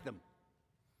dislike them.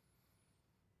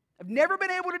 I've never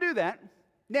been able to do that.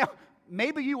 Now,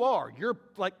 maybe you are. You're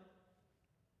like,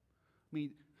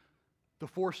 the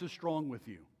force is strong with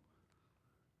you.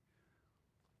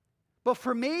 But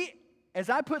for me, as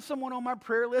I put someone on my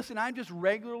prayer list and I'm just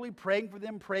regularly praying for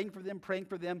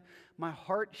them, my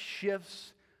heart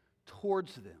shifts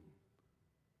towards them.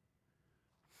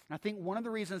 And I think one of the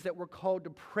reasons that we're called to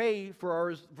pray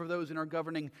for those in our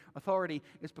governing authority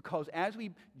is because as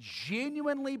we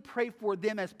genuinely pray for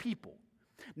them as people,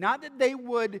 not that they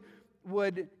would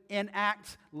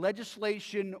enact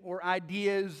legislation or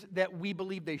ideas that we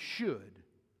believe they should,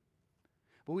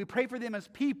 but we pray for them as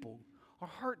people, our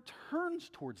heart turns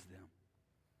towards them.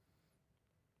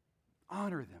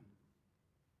 Honor them.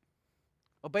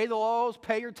 Obey the laws,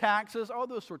 pay your taxes, all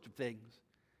those sorts of things.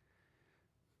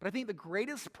 But I think the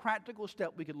greatest practical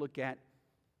step we could look at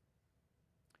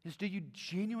is, do you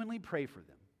genuinely pray for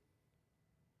them?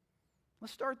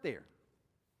 Let's start there.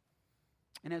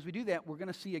 And as we do that, we're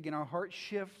going to see again our heart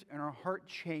shift and our heart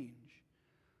change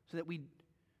so that we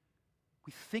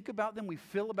think about them, we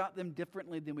feel about them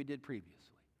differently than we did previously.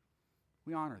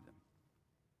 We honor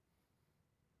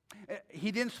them.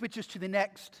 He then switches to the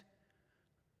next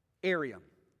area.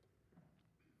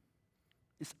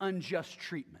 It's unjust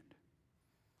treatment.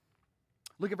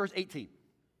 Look at verse 18.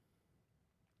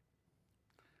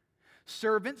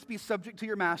 Servants, be subject to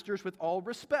your masters with all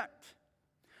respect,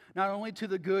 not only to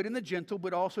the good and the gentle,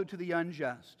 but also to the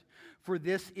unjust. For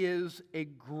this is a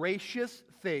gracious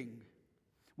thing.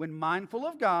 When mindful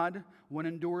of God, one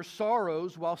endures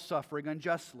sorrows while suffering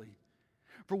unjustly.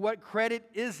 For what credit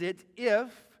is it if,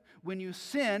 when you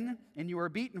sin and you are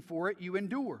beaten for it, you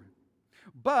endure.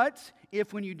 But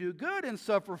if when you do good and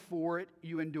suffer for it,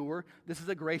 you endure, this is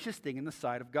a gracious thing in the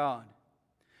sight of God.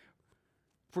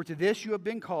 For to this you have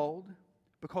been called,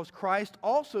 because Christ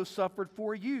also suffered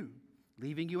for you,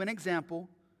 leaving you an example,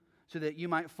 so that you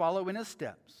might follow in his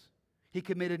steps. He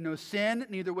committed no sin,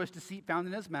 neither was deceit found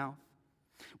in his mouth.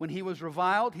 When he was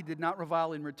reviled, he did not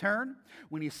revile in return.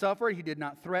 When he suffered, he did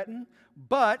not threaten,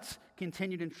 but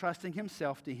continued entrusting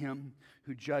himself to him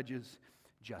who judges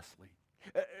justly.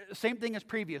 Same thing as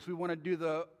previous. We want to do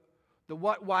the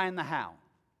what, why, and the how.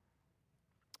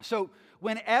 So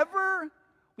whenever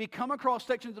we come across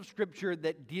sections of Scripture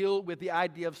that deal with the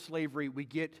idea of slavery, we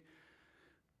get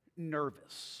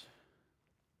nervous.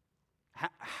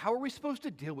 How are we supposed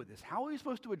to deal with this? How are we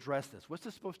supposed to address this? What's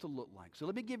this supposed to look like? So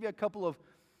let me give you a couple of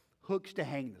hooks to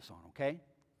hang this on, okay?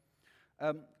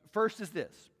 First is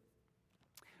this.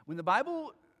 When the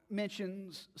Bible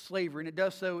mentions slavery, and it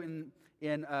does so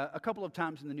in a couple of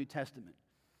times in the New Testament,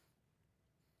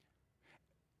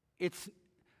 it's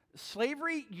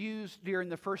slavery used during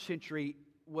the first century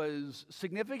was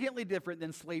significantly different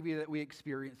than slavery that we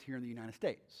experience here in the United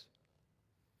States.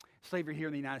 Slavery here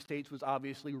in the United States was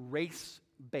obviously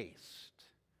race-based.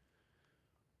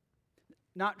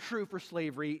 Not true for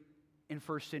slavery in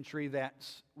first century that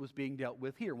was being dealt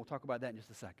with here. We'll talk about that in just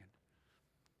a second.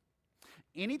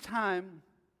 Anytime,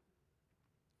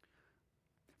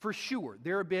 for sure,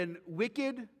 there have been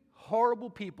wicked, horrible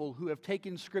people who have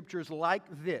taken scriptures like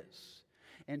this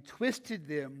and twisted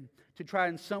them to try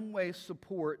in some way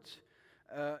support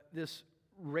this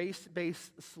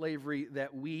race-based slavery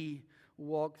that we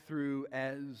walk through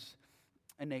as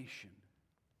a nation.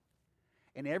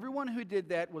 And everyone who did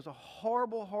that was a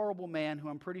horrible, horrible man who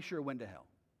I'm pretty sure went to hell.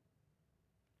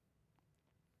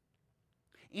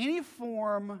 Any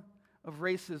form of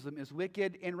racism is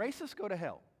wicked, and racists go to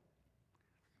hell.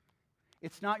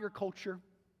 It's not your culture.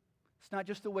 It's not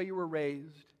just the way you were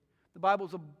raised. The Bible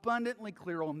is abundantly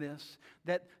clear on this,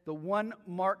 that the one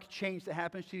marked change that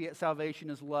happens to you at salvation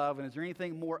is love. And is there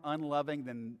anything more unloving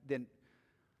than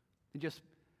just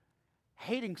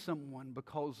hating someone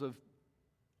because of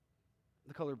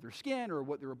the color of their skin or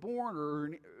what they were born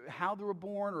or how they were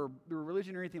born or their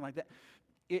religion or anything like that?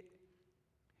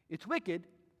 It's wicked,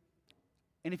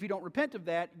 and if you don't repent of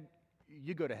that,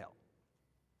 you go to hell.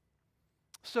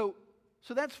 So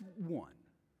that's one,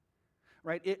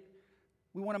 right?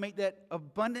 We want to make that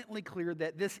abundantly clear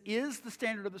that this is the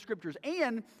standard of the Scriptures.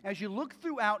 And as you look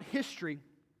throughout history,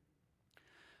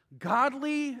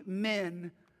 godly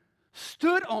men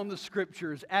stood on the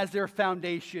Scriptures as their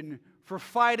foundation for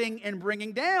fighting and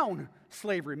bringing down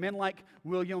slavery. Men like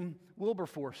William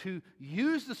Wilberforce, who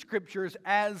used the Scriptures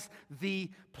as the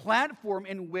platform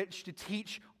in which to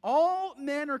teach all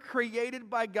men are created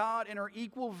by God and are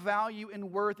equal value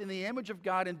and worth in the image of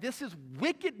God, and this is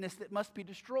wickedness that must be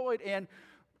destroyed, and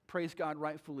praise God,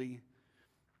 rightfully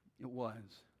it was.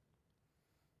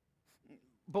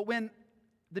 But when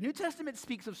the New Testament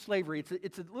speaks of slavery,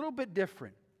 it's a little bit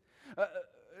different.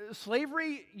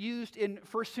 Slavery used in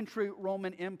first century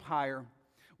Roman Empire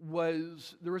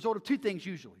was the result of two things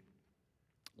usually.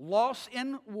 Loss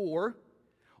in war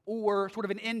or sort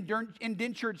of an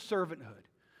indentured servanthood.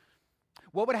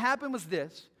 What would happen was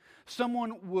this.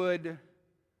 Someone would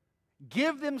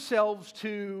give themselves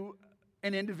to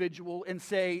an individual and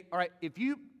say, all right, if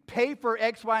you pay for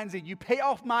X, Y, and Z, you pay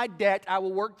off my debt, I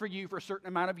will work for you for a certain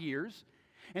amount of years.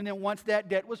 And then once that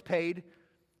debt was paid,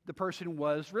 the person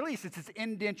was released. It's this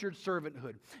indentured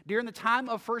servanthood. During the time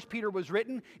of 1 Peter was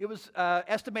written, it was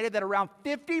estimated that around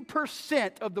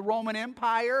 50% of the Roman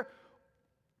Empire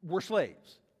were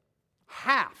slaves.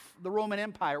 Half the Roman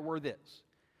Empire were this.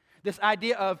 This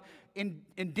idea of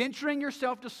indenturing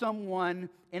yourself to someone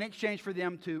in exchange for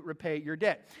them to repay your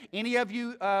debt. Any of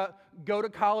you go to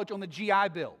college on the GI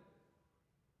Bill,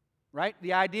 right?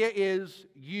 The idea is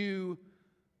you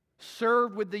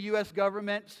served with the U.S.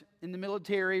 government in the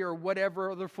military or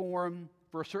whatever other form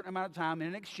for a certain amount of time, and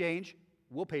in exchange,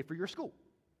 we'll pay for your school.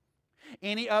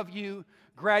 Any of you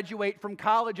graduate from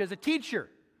college as a teacher,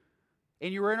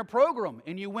 and you were in a program,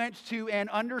 and you went to an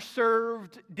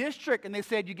underserved district, and they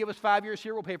said, you give us 5 years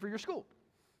here, we'll pay for your school.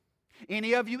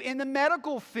 Any of you in the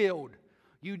medical field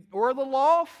or the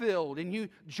law field, and you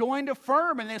joined a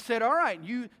firm, and they said, all right,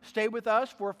 you stay with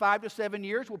us for 5 to 7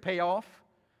 years, we'll pay off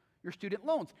your student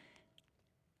loans.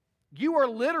 You are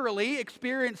literally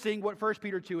experiencing what 1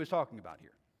 Peter 2 is talking about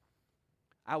here.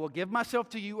 I will give myself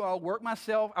to you, I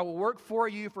will work for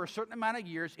you for a certain amount of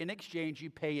years, in exchange you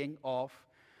paying off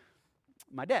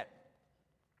my debt.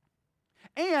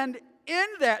 And in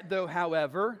that, though,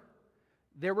 however,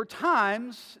 there were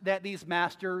times that these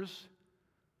masters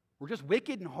were just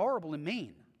wicked and horrible and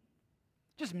mean.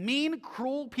 Just mean,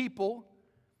 cruel people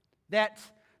that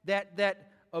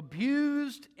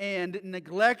abused and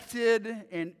neglected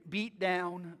and beat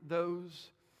down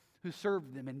those who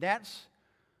served them. And that's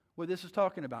what this is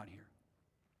talking about here.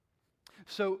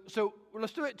 So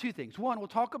let's do it two things. One,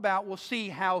 we'll see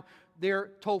how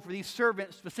they're told for these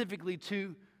servants specifically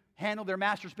to handle their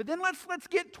masters. But then let's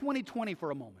get 2020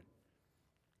 for a moment.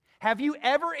 Have you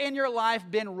ever in your life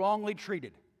been wrongly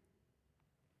treated?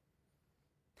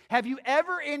 Have you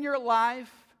ever in your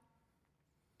life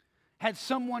had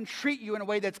someone treat you in a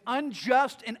way that's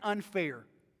unjust and unfair?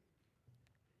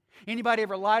 Anybody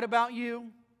ever lied about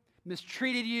you,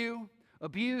 mistreated you,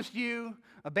 abused you,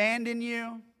 abandoned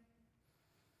you?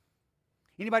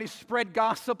 Anybody spread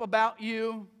gossip about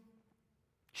you?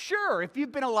 Sure, if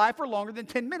you've been alive for longer than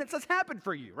 10 minutes, that's happened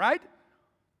for you, right?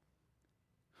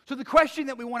 So the question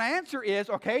that we want to answer is,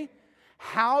 okay,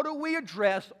 how do we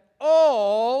address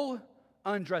all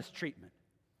unjust treatment?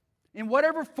 In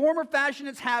whatever form or fashion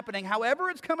it's happening, however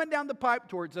it's coming down the pipe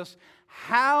towards us,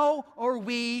 how are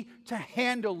we to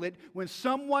handle it when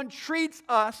someone treats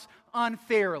us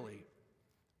unfairly?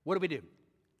 What do we do?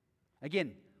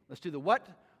 Again, let's do the what,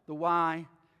 the why,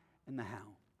 and the how.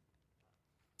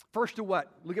 First, the what?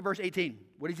 Look at verse 18.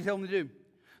 What does he tell them to do?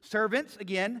 Servants,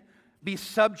 again, be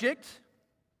subject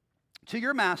to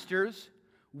your masters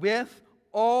with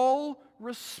all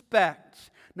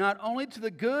respect, not only to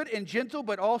the good and gentle,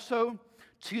 but also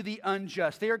to the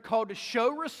unjust. They are called to show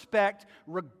respect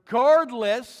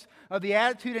regardless of the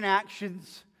attitude and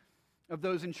actions of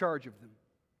those in charge of them.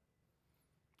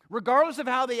 Regardless of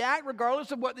how they act,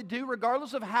 regardless of what they do,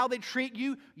 regardless of how they treat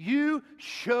you, you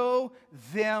show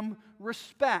them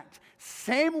respect.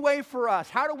 Same way for us.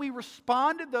 How do we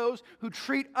respond to those who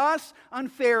treat us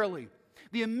unfairly?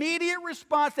 The immediate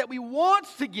response that we want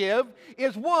to give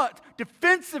is what?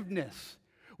 Defensiveness.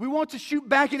 We want to shoot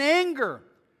back in anger.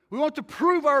 We want to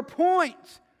prove our point.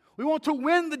 We want to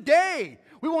win the day.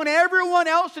 We want everyone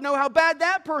else to know how bad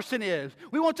that person is.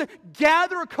 We want to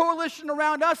gather a coalition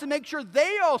around us and make sure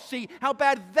they all see how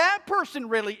bad that person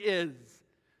really is.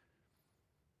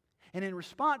 And in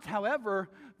response, however,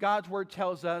 God's word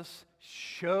tells us,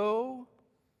 show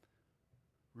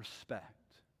respect.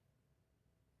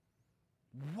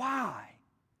 Why?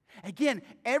 Again,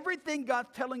 everything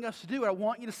God's telling us to do, and I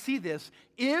want you to see this,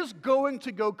 is going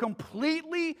to go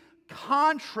completely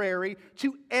contrary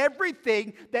to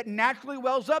everything that naturally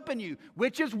wells up in you,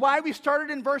 which is why we started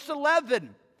in verse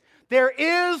 11. There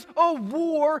is a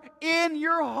war in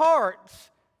your hearts.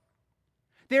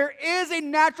 There is a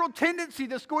natural tendency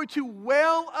that's going to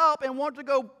well up and want to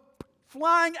go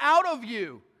flying out of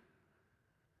you.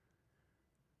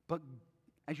 But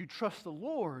as you trust the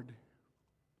Lord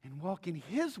and walk in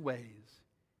His ways,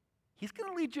 He's going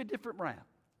to lead you a different route.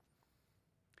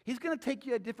 He's going to take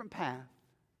you a different path.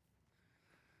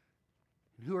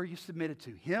 And who are you submitted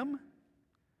to? Him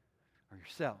or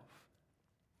yourself?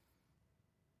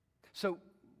 So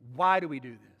why do we do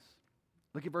this?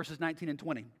 Look at verses 19 and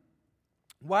 20.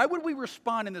 Why would we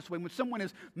respond in this way when someone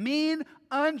is mean,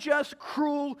 unjust,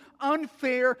 cruel,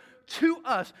 unfair to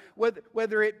us,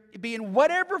 whether it be in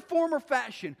whatever form or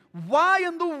fashion? Why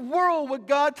in the world would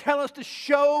God tell us to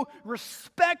show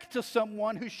respect to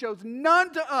someone who shows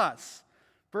none to us?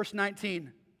 Verse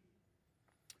 19,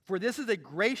 for this is a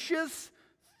gracious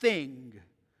thing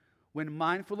when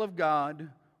mindful of God,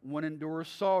 one endures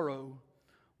sorrow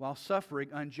while suffering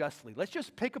unjustly. Let's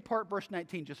just pick apart verse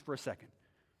 19 just for a second.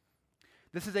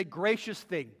 This is a gracious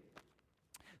thing.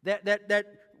 That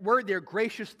word there,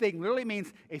 gracious thing, literally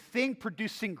means a thing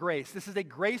producing grace. This is a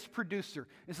grace producer.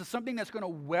 This is something that's going to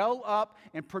well up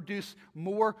and produce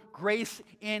more grace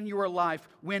in your life.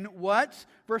 When what?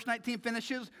 Verse 19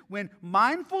 finishes, when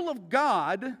mindful of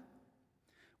God,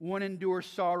 one endures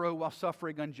sorrow while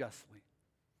suffering unjustly.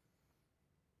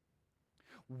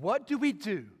 What do we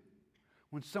do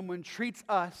when someone treats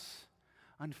us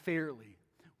unfairly?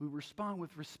 We respond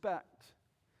with respect.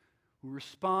 We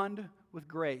respond with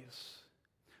grace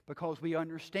because we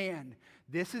understand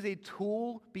this is a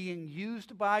tool being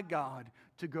used by God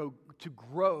to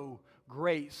grow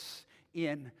grace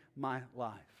in my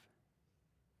life.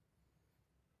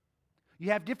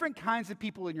 You have different kinds of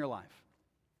people in your life.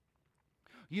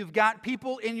 You've got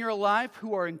people in your life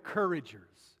who are encouragers,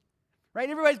 right?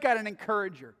 Everybody's got an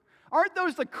encourager. Aren't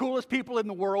those the coolest people in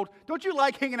the world? Don't you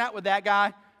like hanging out with that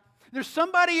guy? There's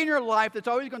somebody in your life that's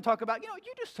always going to talk about, you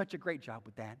do such a great job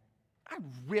with that.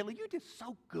 You did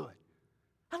so good.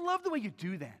 I love the way you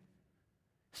do that.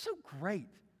 So great.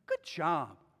 Good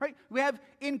job, right? We have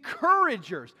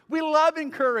encouragers. We love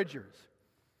encouragers.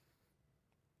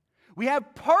 We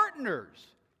have partners,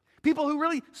 people who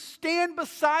really stand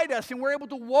beside us, and we're able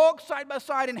to walk side by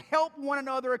side and help one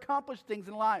another accomplish things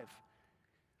in life.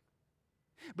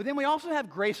 But then we also have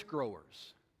grace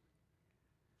growers.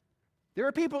 There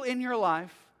are people in your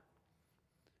life,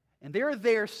 and they're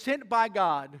there sent by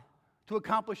God to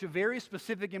accomplish a very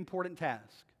specific, important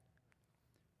task,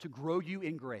 to grow you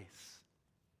in grace,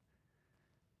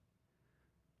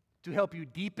 to help you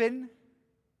deepen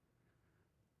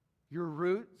your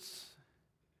roots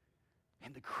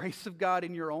and the grace of God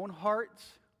in your own heart,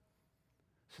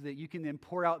 so that you can then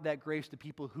pour out that grace to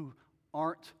people who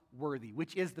aren't worthy,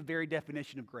 which is the very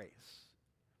definition of grace.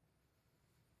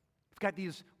 We've got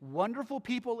these wonderful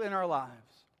people in our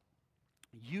lives,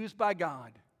 used by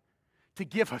God to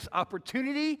give us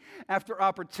opportunity after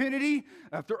opportunity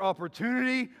after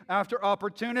opportunity after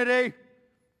opportunity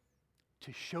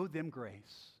to show them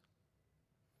grace.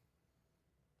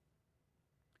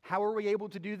 How are we able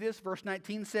to do this? Verse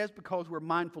 19 says, because we're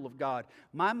mindful of God.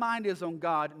 My mind is on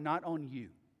God, not on you.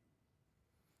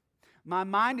 My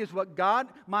mind is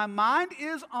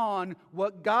on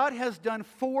what God has done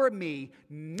for me,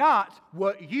 not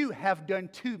what you have done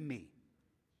to me.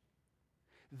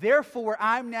 Therefore,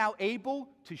 I'm now able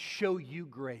to show you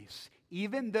grace,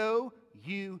 even though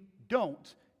you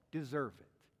don't deserve it.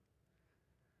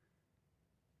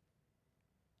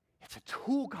 It's a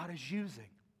tool God is using.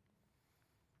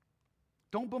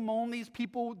 Don't bemoan these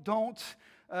people. Don't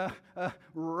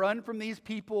run from these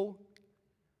people.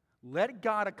 Let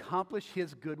God accomplish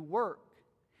His good work.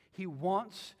 He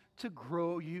wants to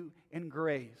grow you in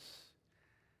grace.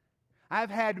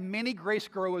 I've had many grace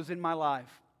growers in my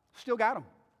life. Still got them.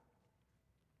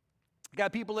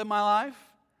 Got people in my life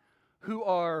who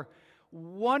are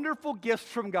wonderful gifts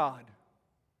from God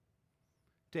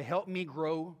to help me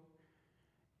grow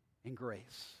in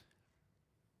grace.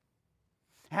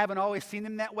 I haven't always seen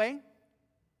them that way.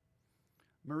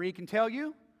 Marie can tell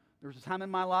you, there was a time in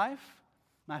my life,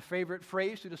 my favorite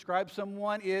phrase to describe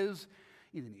someone is,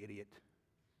 he's an idiot.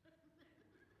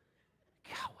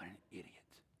 God, what an idiot.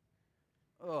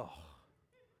 Oh.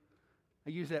 I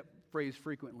use that phrase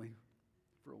frequently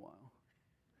for a while.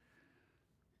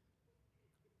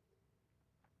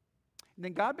 And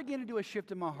then God began to do a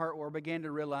shift in my heart where I began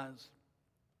to realize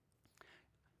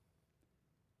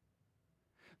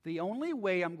the only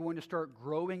way I'm going to start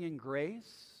growing in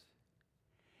grace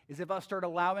is if I start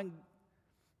allowing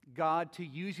God to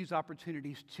use these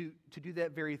opportunities to do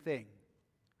that very thing.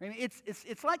 I mean,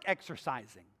 it's like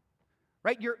exercising,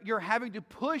 right? You're having to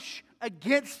push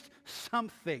against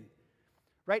something,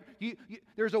 right?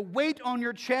 There's a weight on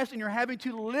your chest and you're having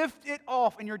to lift it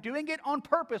off, and you're doing it on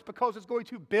purpose because it's going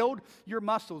to build your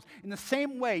muscles. In the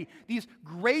same way, these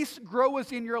grace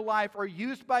growers in your life are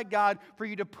used by God for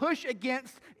you to push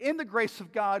against in the grace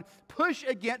of God, push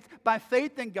against by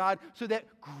faith in God, so that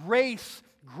grace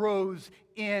grows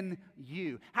in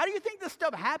you. How do you think this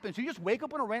stuff happens? You just wake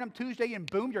up on a random Tuesday and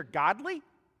boom, you're godly?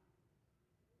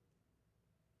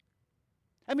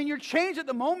 I mean, you're changed at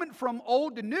the moment from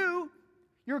old to new.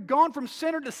 You're gone from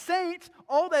sinner to saint.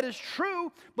 All that is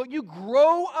true, but you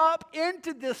grow up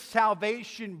into this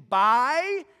salvation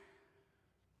by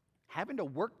having to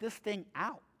work this thing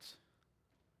out.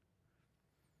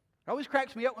 It always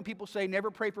cracks me up when people say,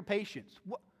 never pray for patience.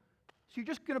 What? So you're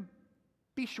just going to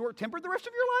be short-tempered the rest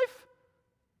of your life?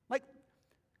 Like,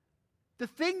 the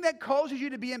thing that causes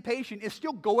you to be impatient is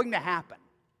still going to happen.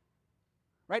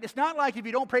 Right? It's not like if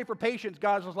you don't pray for patience,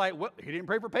 God's just like, well, he didn't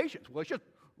pray for patience. Well, it's just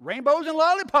rainbows and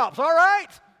lollipops, all right?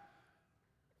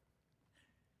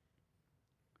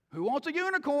 Who wants a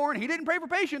unicorn? He didn't pray for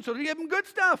patience, so he gave him good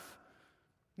stuff.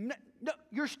 No,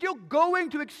 you're still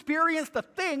going to experience the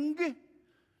thing.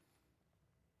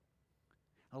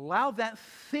 Allow that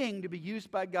thing to be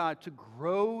used by God to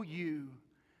grow you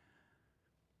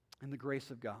in the grace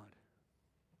of God.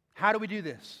 How do we do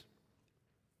this?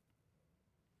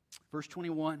 Verse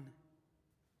 21.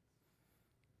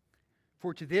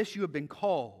 For to this you have been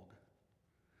called,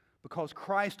 because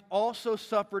Christ also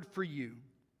suffered for you,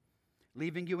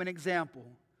 leaving you an example,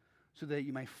 so that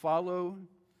you may follow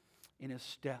in His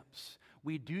steps.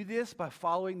 We do this by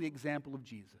following the example of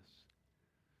Jesus.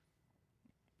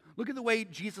 Look at the way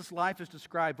Jesus' life is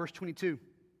described. Verse 22.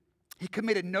 He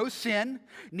committed no sin,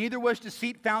 neither was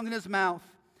deceit found in His mouth.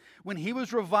 When He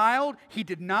was reviled, He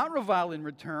did not revile in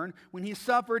return. When He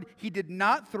suffered, He did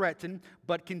not threaten,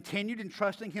 but continued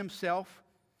entrusting Himself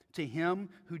to Him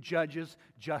who judges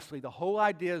justly. The whole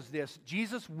idea is this: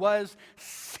 Jesus was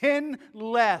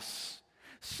sinless,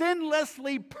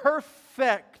 sinlessly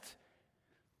perfect.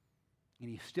 And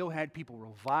He still had people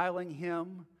reviling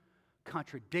Him,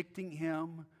 contradicting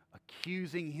Him,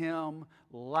 accusing him,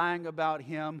 lying about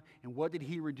him. And what did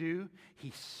he do?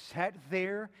 He sat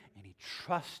there and he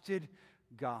trusted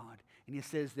God. And he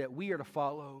says that we are to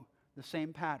follow the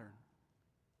same pattern.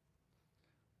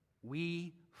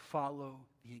 We follow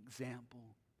the example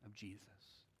of Jesus.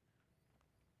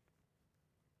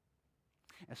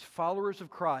 As followers of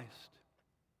Christ,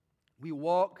 we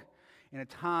walk in a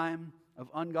time of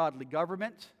ungodly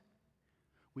government.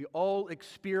 We all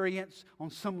experience, on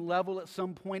some level, at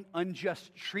some point,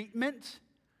 unjust treatment.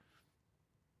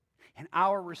 And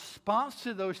our response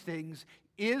to those things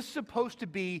is supposed to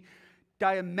be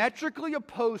diametrically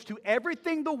opposed to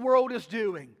everything the world is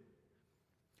doing.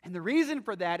 And the reason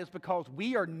for that is because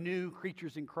we are new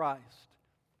creatures in Christ.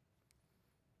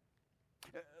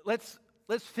 Let's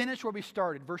finish where we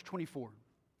started, verse 24.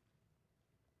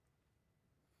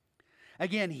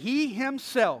 Again, He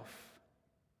Himself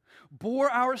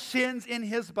bore our sins in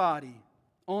His body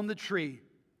on the tree,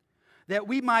 that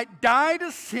we might die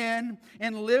to sin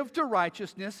and live to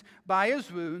righteousness. By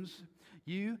His wounds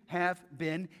you have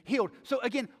been healed. So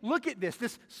again, look at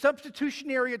this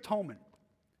substitutionary atonement.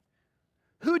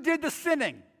 Who did the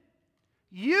sinning?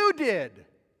 You did.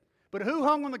 But who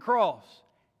hung on the cross?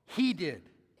 He did.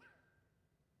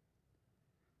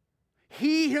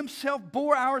 He Himself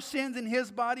bore our sins in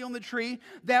His body on the tree,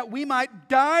 that we might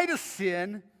die to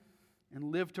sin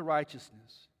and live to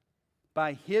righteousness.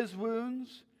 By His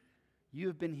wounds you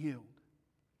have been healed.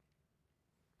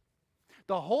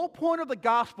 The whole point of the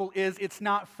gospel is it's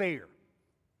not fair.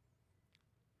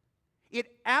 It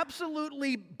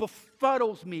absolutely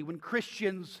befuddles me when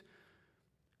Christians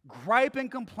gripe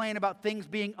and complain about things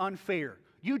being unfair.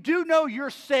 You do know you're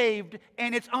saved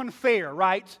and it's unfair,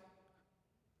 right?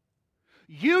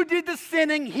 You did the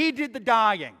sinning, He did the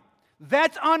dying.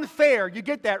 That's unfair. You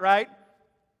get that, right?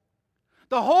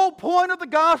 The whole point of the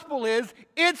gospel is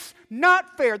it's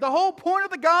not fair. The whole point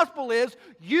of the gospel is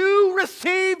you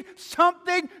received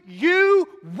something you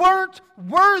weren't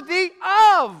worthy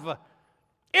of.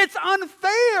 It's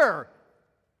unfair.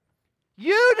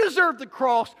 You deserved the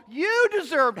cross. You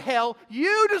deserved hell.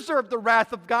 You deserved the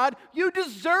wrath of God. You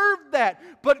deserved that.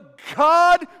 But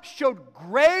God showed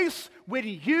grace when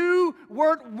you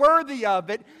weren't worthy of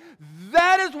it.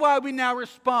 That is why we now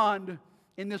respond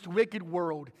in this wicked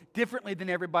world differently than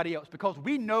everybody else, because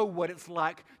we know what it's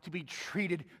like to be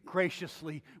treated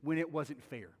graciously when it wasn't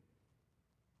fair.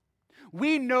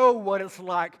 We know what it's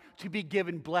like to be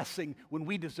given blessing when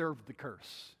we deserved the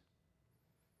curse.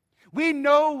 We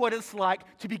know what it's like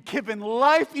to be given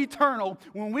life eternal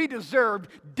when we deserved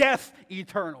death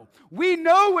eternal. We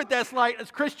know what that's like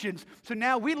as Christians, so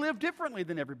now we live differently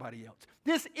than everybody else.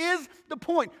 This is the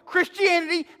point.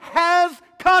 Christianity has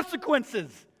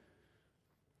consequences.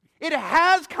 It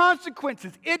has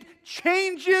consequences. It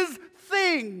changes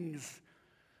things.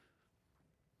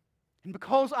 And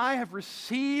because I have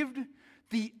received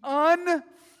the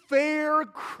unfair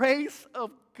grace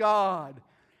of God,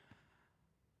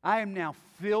 I am now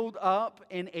filled up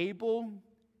and able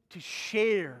to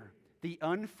share the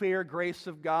unfair grace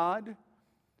of God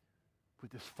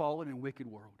with this fallen and wicked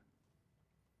world.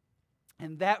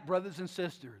 And that, brothers and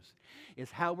sisters, is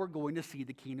how we're going to see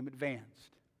the kingdom advanced.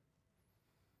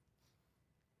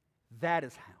 That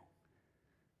is how.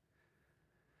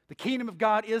 The kingdom of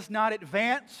God is not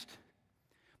advanced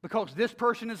because this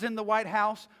person is in the White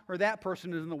House or that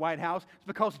person is in the White House. It's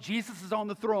because Jesus is on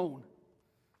the throne.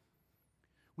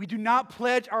 We do not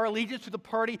pledge our allegiance to the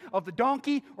party of the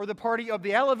donkey or the party of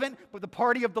the elephant, but the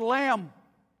party of the lamb.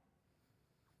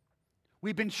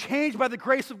 We've been changed by the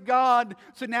grace of God,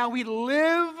 so now we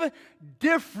live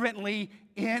differently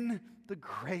in the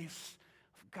grace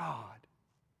of God.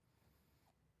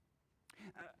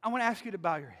 I want to ask you to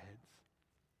bow your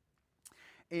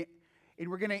heads. And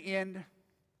we're going to end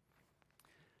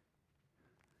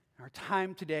our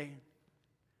time today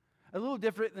a little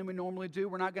different than we normally do.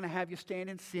 We're not going to have you stand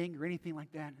and sing or anything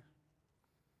like that.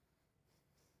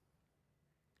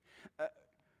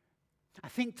 I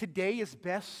think today is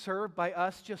best served by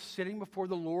us just sitting before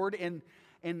the Lord and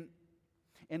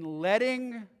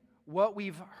letting what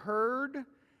we've heard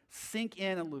sink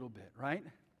in a little bit, right?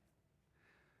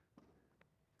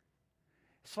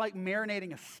 It's like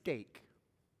marinating a steak.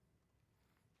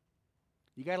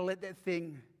 You got to let that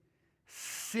thing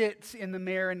sit in the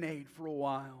marinade for a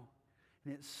while,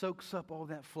 and it soaks up all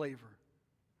that flavor.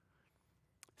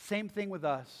 Same thing with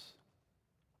us.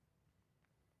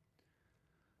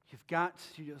 You've got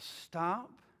to just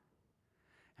stop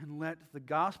and let the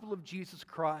gospel of Jesus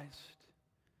Christ,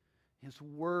 His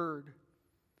Word,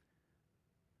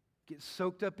 get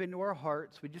soaked up into our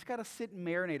hearts. We just got to sit and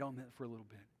marinate on that for a little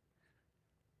bit.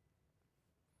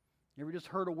 You ever just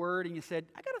heard a word and you said,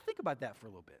 I got to think about that for a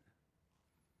little bit?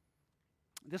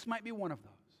 This might be one of those.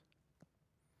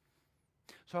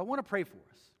 So I want to pray for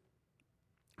us.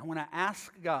 I want to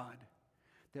ask God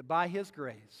that by His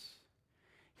grace,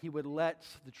 He would let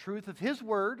the truth of His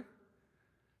word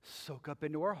soak up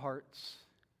into our hearts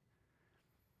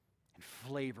and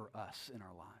flavor us in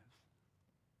our lives.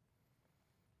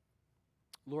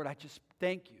 Lord, I just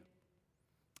thank you.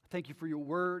 Thank you for your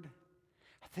word.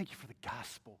 I thank you for the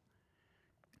gospel.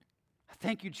 I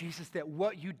thank you, Jesus, that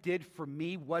what you did for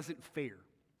me wasn't fair.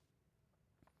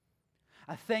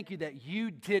 I thank you that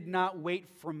you did not wait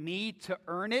for me to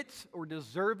earn it or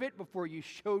deserve it before you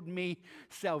showed me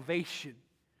salvation.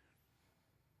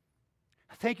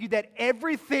 I thank you that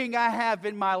everything I have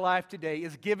in my life today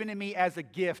is given to me as a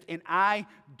gift, and I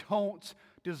don't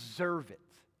deserve it.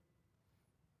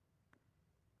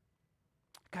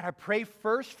 God, I pray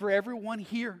first for everyone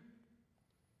here.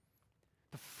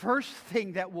 The first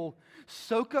thing that will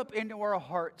soak up into our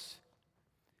hearts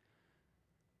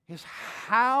is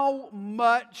how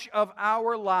much of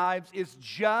our lives is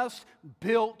just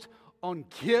built on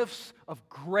gifts of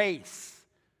grace.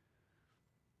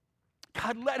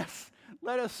 God, let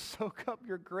us soak up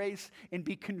your grace and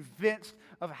be convinced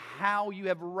of how you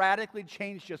have radically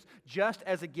changed us just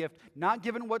as a gift, not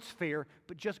given what's fair,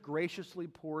 but just graciously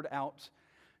poured out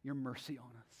your mercy on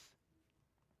us.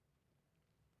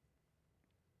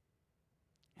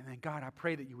 And then, God, I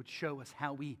pray that you would show us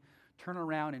how we turn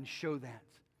around and show that.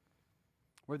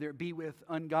 Whether it be with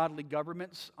ungodly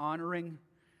governments honoring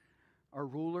our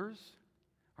rulers,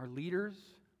 our leaders,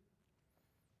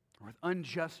 or with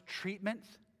unjust treatment,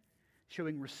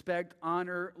 showing respect,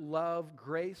 honor, love,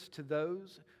 grace to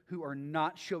those who are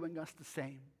not showing us the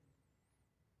same.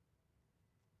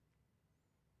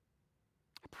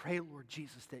 I pray, Lord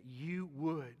Jesus, that you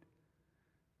would,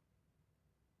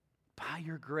 by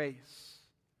your grace,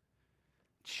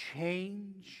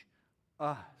 change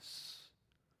us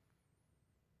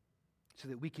so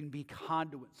that we can be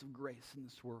conduits of grace in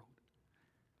this world.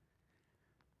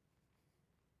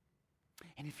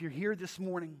 And if you're here this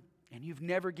morning and you've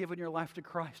never given your life to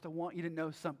Christ, I want you to know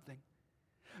something.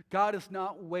 God is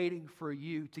not waiting for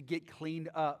you to get cleaned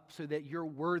up so that you're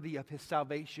worthy of His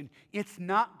salvation. It's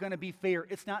not going to be fair.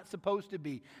 It's not supposed to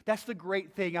be. That's the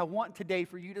great thing. I want today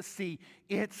for you to see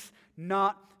it's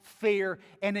not fair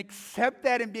and accept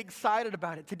that and be excited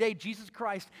about it. Today, Jesus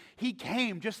Christ, He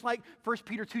came, just like 1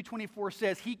 Peter 2:24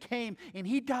 says, He came and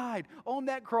He died on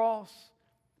that cross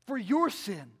for your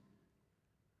sin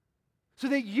so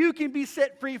that you can be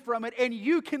set free from it and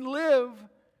you can live,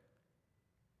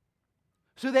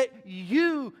 so that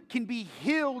you can be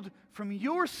healed from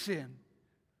your sin.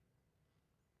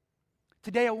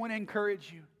 Today, I want to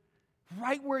encourage you,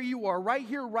 right where you are, right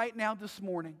here, right now, this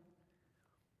morning.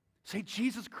 Say,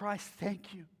 Jesus Christ,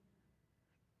 thank you.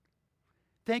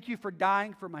 Thank you for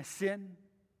dying for my sin.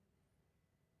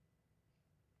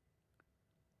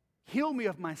 Heal me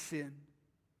of my sin.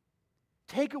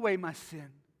 Take away my sin.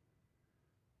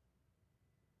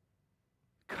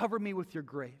 Cover me with your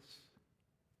grace.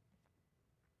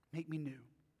 Make me new.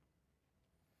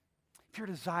 If your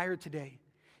desire today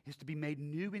is to be made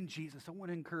new in Jesus, I want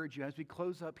to encourage you as we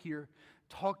close up here,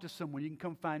 talk to someone. You can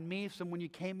come find me, someone you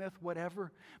came with,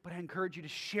 whatever. But I encourage you to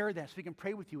share that so we can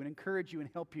pray with you and encourage you and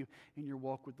help you in your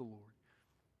walk with the Lord.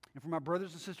 And for my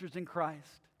brothers and sisters in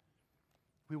Christ,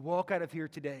 we walk out of here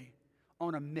today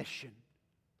on a mission.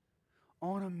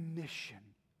 On a mission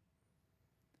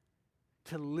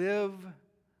to live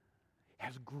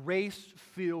as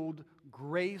grace-filled,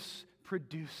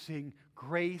 grace-producing,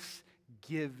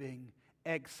 grace-giving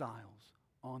exiles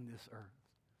on this earth.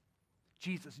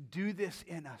 Jesus, do this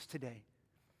in us today.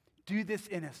 Do this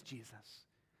in us, Jesus.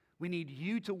 We need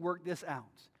you to work this out.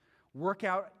 Work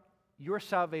out your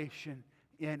salvation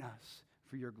in us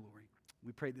for your glory.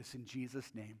 We pray this in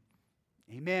Jesus' name.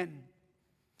 Amen.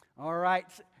 All right.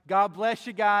 God bless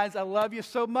you guys. I love you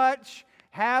so much.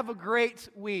 Have a great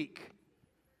week.